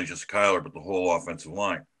 not only just Kyler, but the whole offensive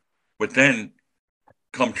line. But then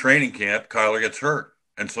come training camp, Kyler gets hurt.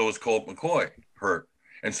 And so is Colt McCoy hurt.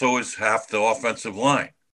 And so is half the offensive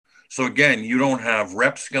line. So again, you don't have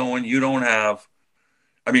reps going.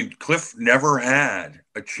 Cliff never had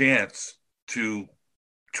a chance to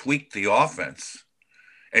tweak the offense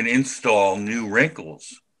and install new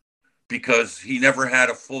wrinkles because he never had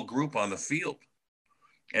a full group on the field.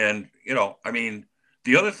 And,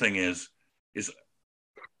 the other thing is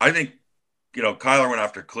I think, Kyler went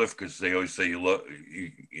after Cliff because they always say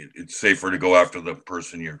it's safer to go after the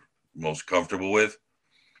person you're most comfortable with.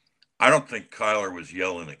 I don't think Kyler was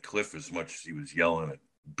yelling at Cliff as much as he was yelling at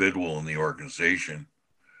Bidwell and the organization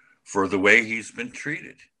for the way he's been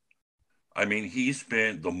treated.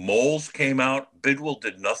 The moles came out. Bidwell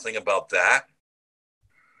did nothing about that.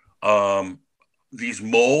 These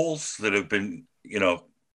moles that have been,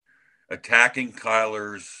 attacking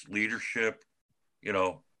Kyler's leadership,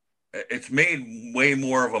 it's made way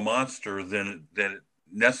more of a monster than it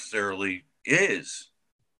necessarily is.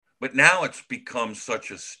 But now it's become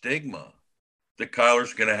such a stigma that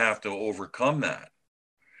Kyler's going to have to overcome that.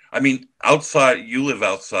 You live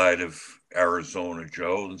outside of Arizona,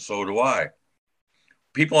 Joe, and so do I.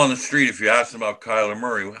 People on the street, if you ask them about Kyler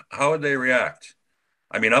Murray, how would they react?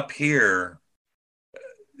 Up here,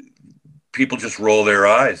 people just roll their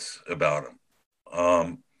eyes about him.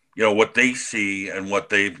 What they see and what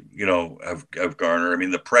they, have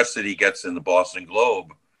garnered. The press that he gets in the Boston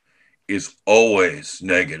Globe is always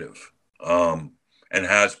negative, and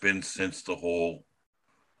has been since the whole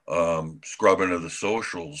scrubbing of the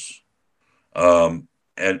socials. And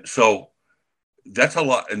so that's a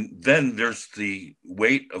lot. And then there's the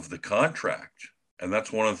weight of the contract. And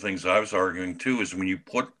that's one of the things I was arguing too, is when you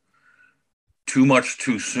put too much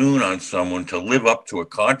too soon on someone to live up to a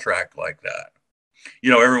contract like that.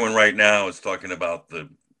 Everyone right now is talking about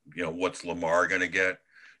what's Lamar going to get.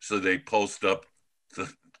 So they post up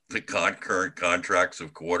the current contracts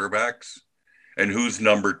of quarterbacks and who's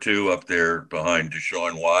number 2 up there behind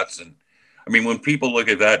Deshaun Watson. When people look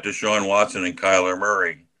at that, Deshaun Watson and Kyler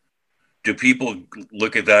Murray, do people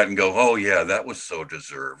look at that and go, oh yeah, that was so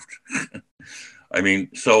deserved?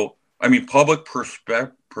 Public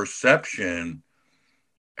perception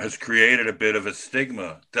has created a bit of a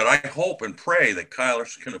stigma that I hope and pray that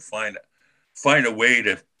Kyler's going to find a way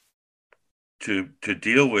to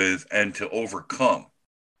deal with and to overcome.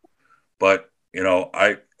 But,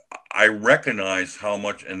 I recognize how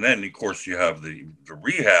much, and then of course you have the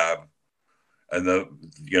rehab and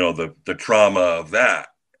the trauma of that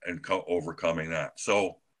and overcoming that.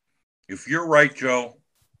 So if you're right, Joe,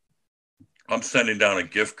 I'm sending down a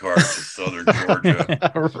gift card to Southern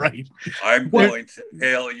Georgia. Right. I'm going to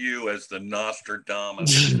hail you as the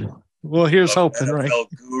Nostradamus. Well, here's hoping, NFL right?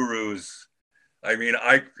 Gurus.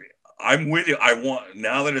 I'm with you.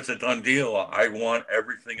 Now that it's a done deal, I want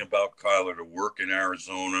everything about Kyler to work in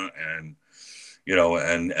Arizona, and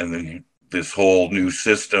and then this whole new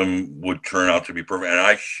system would turn out to be perfect. And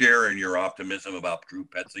I share in your optimism about Drew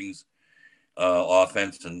Petzing's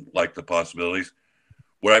offense and like the possibilities.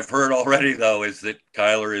 What I've heard already, though, is that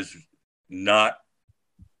Kyler is not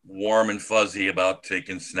warm and fuzzy about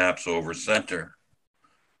taking snaps over center,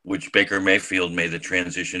 which Baker Mayfield made the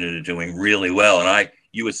transition into doing really well. And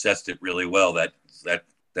you assessed it really well, that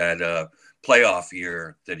playoff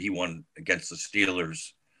year that he won against the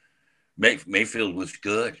Steelers. Mayfield was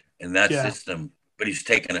good in that system, but he's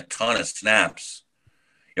taken a ton of snaps,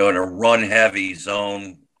 in a run-heavy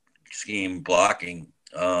zone scheme, blocking,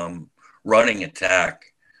 running attack.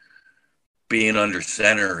 Being under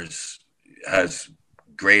center has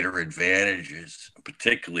greater advantages,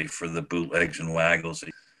 particularly for the bootlegs and waggles.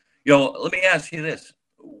 Let me ask you this.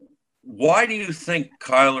 Why do you think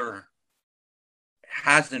Kyler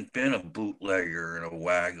hasn't been a bootlegger and a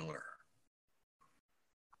waggler?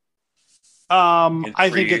 I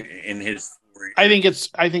think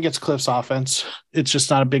it's Cliff's offense. It's just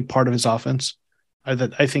not a big part of his offense.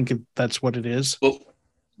 I think that's what it is. Well,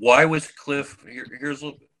 why was Cliff? Here's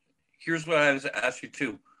what I was ask you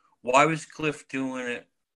too. Why was Cliff doing it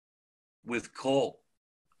with Cole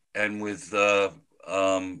and with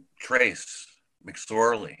Trace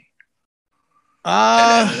McSorley?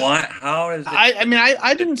 And why? How is it?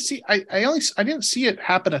 I didn't see. I didn't see it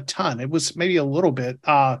happen a ton. It was maybe a little bit.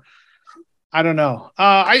 I don't know.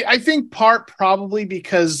 I think part probably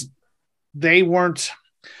because they weren't.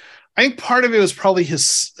 I think part of it was probably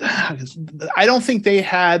his. I don't think they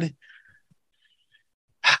had.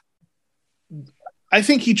 I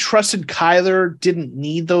think he trusted Kyler didn't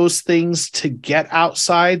need those things to get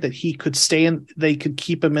outside, that he could stay in, they could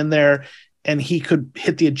keep him in there and he could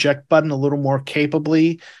hit the eject button a little more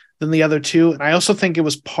capably than the other two. And I also think it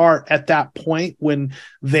was part at that point when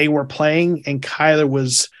they were playing and Kyler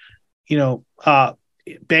was,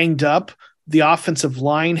 banged up. The offensive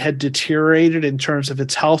line had deteriorated in terms of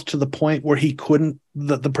its health to the point where he couldn't,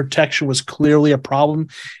 the protection was clearly a problem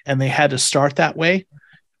and they had to start that way. If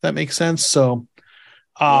that makes sense. So,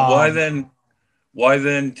 why then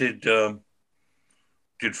did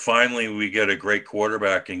finally we get a great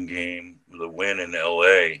quarterbacking game with a win in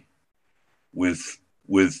LA with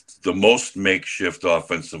the most makeshift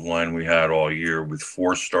offensive line we had all year, with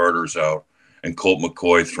 4 starters out and Colt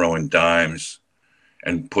McCoy throwing dimes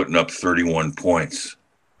and putting up 31 points?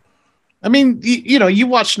 I mean, you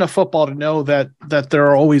watch enough football to know that there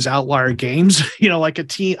are always outlier games. Like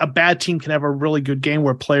a bad team can have a really good game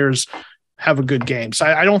where players have a good game. So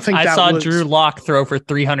I don't think I saw Drew Lock throw for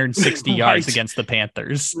 360 yards against the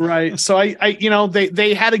Panthers. Right. So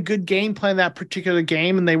they had a good game plan that particular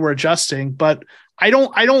game and they were adjusting, but I know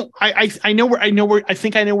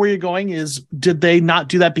where you're going is, did they not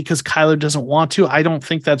do that because Kyler doesn't want to? I don't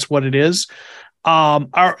think that's what it is. Or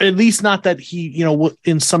at least not that he,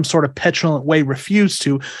 in some sort of petulant way refused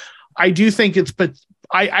to. I do think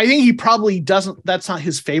I think he probably doesn't. That's not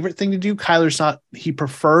his favorite thing to do. He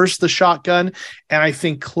prefers the shotgun. And I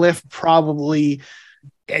think Cliff probably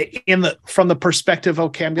from the perspective,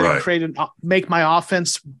 okay, I'm going to make my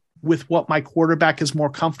offense with what my quarterback is more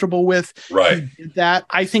comfortable with. Right. He did that.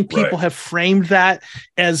 I think people have framed that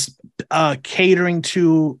as catering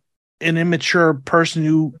to an immature person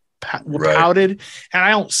who pouted. And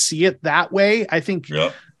I don't see it that way. I think,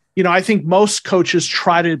 I think most coaches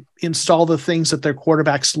try to install the things that their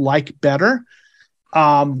quarterbacks like better.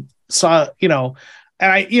 So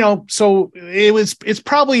it's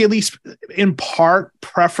probably at least in part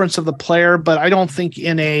preference of the player, but I don't think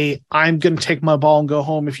I'm going to take my ball and go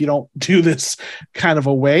home if you don't do this kind of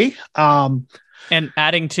a way. And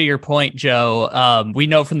adding to your point, Joe, we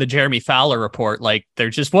know from the Jeremy Fowler report, like there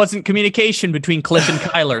just wasn't communication between Cliff and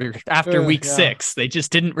Kyler after week 6. They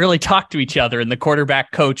just didn't really talk to each other. And the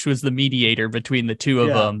quarterback coach was the mediator between the two of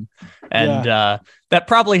them. And that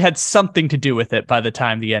probably had something to do with it by the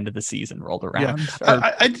time the end of the season rolled around.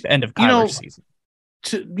 The end of Kyler's season.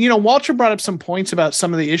 Walter brought up some points about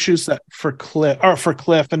some of the issues that for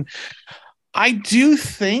Cliff. And I do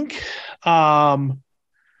think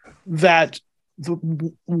that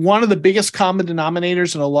one of the biggest common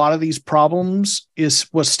denominators in a lot of these problems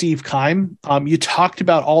was Steve Keim. You talked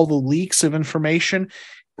about all the leaks of information.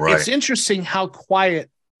 Right. It's interesting how quiet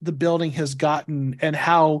the building has gotten and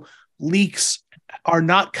how leaks are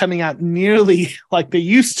not coming out nearly like they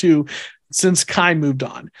used to since Keim moved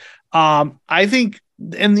on. I think,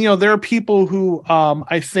 and there are people who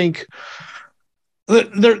I think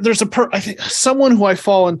there's I think someone who I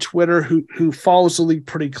follow on Twitter who follows the league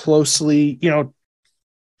pretty closely,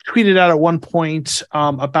 tweeted out at one point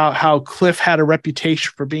about how Cliff had a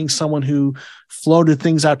reputation for being someone who floated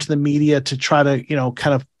things out to the media to try to,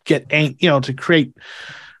 kind of get, to create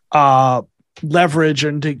leverage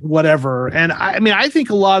and to whatever. And I think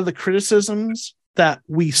a lot of the criticisms that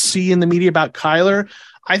we see in the media about Kyler,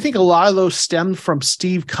 I think a lot of those stemmed from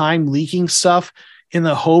Steve Keim leaking stuff in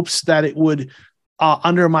the hopes that it would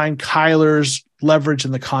undermine Kyler's leverage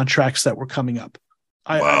in the contracts that were coming up.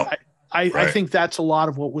 I think that's a lot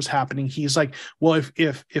of what was happening. He's like, well,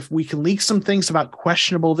 if we can leak some things about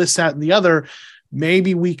questionable this, that, and the other,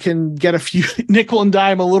 maybe we can get a few nickel and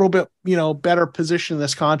dime a little bit, better position in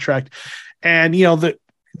this contract. And,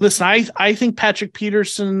 I think Patrick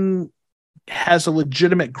Peterson has a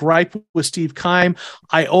legitimate gripe with Steve Keim.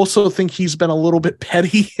 I also think he's been a little bit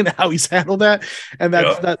petty in how he's handled that. And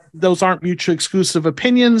that those aren't mutually exclusive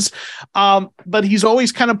opinions. But he's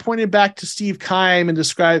always kind of pointed back to Steve Keim and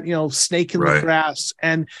described, snake in the grass.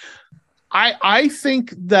 And I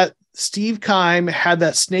think that Steve Keim had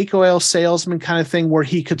that snake oil salesman kind of thing where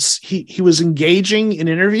he was engaging in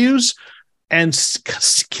interviews and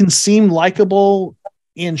can seem likable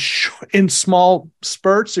in small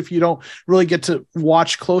spurts if you don't really get to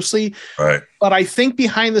watch closely. Right. But I think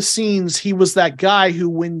behind the scenes, he was that guy who,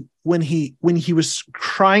 when he was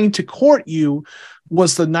trying to court you,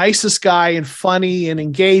 was the nicest guy and funny and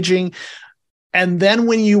engaging. And then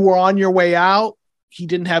when you were on your way out, he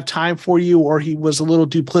didn't have time for you, or he was a little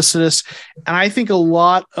duplicitous. And I think a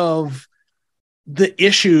lot of the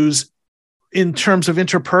issues in terms of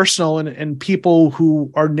interpersonal and people who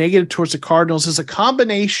are negative towards the Cardinals is a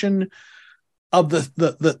combination of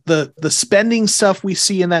the spending stuff we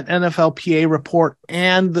see in that NFLPA report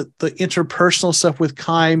and the interpersonal stuff with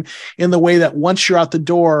Keim, in the way that once you're out the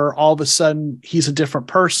door, all of a sudden he's a different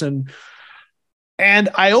person. And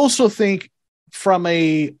I also think from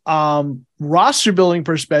a roster building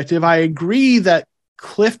perspective, I agree that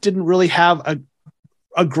Cliff didn't really have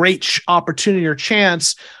a great opportunity or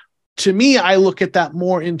chance. To me, I look at that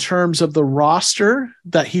more in terms of the roster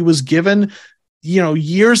that he was given,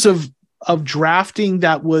 years of drafting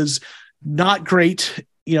that was not great.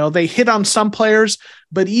 They hit on some players,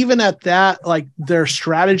 but even at that, like their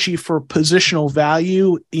strategy for positional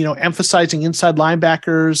value, emphasizing inside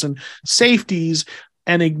linebackers and safeties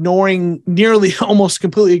and almost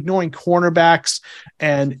completely ignoring cornerbacks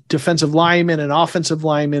and defensive linemen and offensive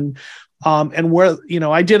linemen. And where,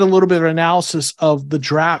 I did a little bit of analysis of the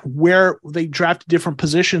draft, where they drafted different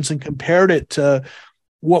positions and compared it to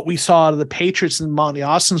what we saw out of the Patriots and Monty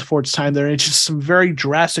Ossenfort's time there. And it's just some very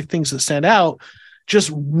drastic things that stand out,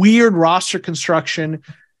 just weird roster construction.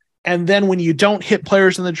 And then when you don't hit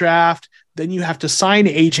players in the draft, then you have to sign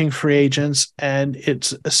aging free agents, and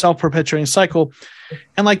it's a self-perpetuating cycle.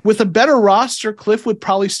 And like with a better roster, Cliff would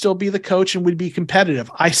probably still be the coach and would be competitive.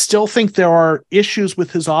 I still think there are issues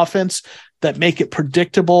with his offense that make it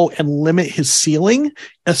predictable and limit his ceiling,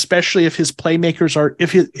 especially if his playmakers are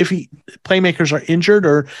playmakers are injured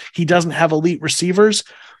or he doesn't have elite receivers.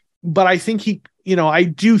 But I think I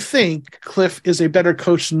do think Cliff is a better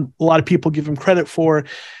coach than a lot of people give him credit for.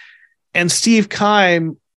 And Steve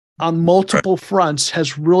Keim on multiple fronts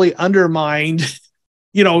has really undermined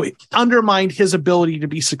his ability to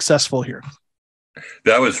be successful here.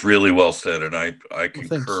 That was really well said. And I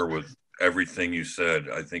concur with everything you said.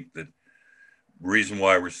 I think that reason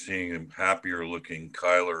why we're seeing a happier looking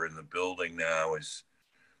Kyler in the building now is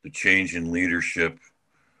the change in leadership.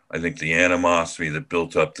 I think the animosity that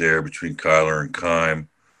built up there between Kyler and Keim,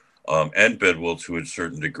 and Bidwell to a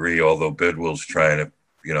certain degree, although Bidwell's trying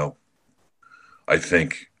to, I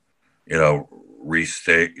think,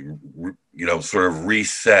 restate, sort of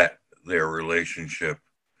reset their relationship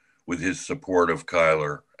with his support of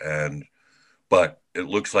Kyler. But it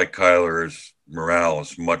looks like Kyler's morale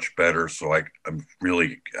is much better. So I'm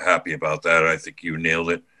really happy about that. I think you nailed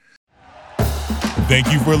it.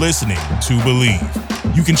 Thank you for listening to Believe.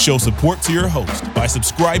 You can show support to your host by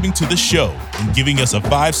subscribing to the show and giving us a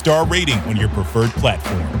 5-star rating on your preferred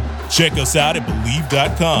platform. Check us out at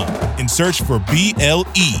Believe.com and search for BLEAV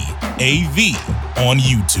on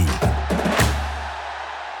YouTube.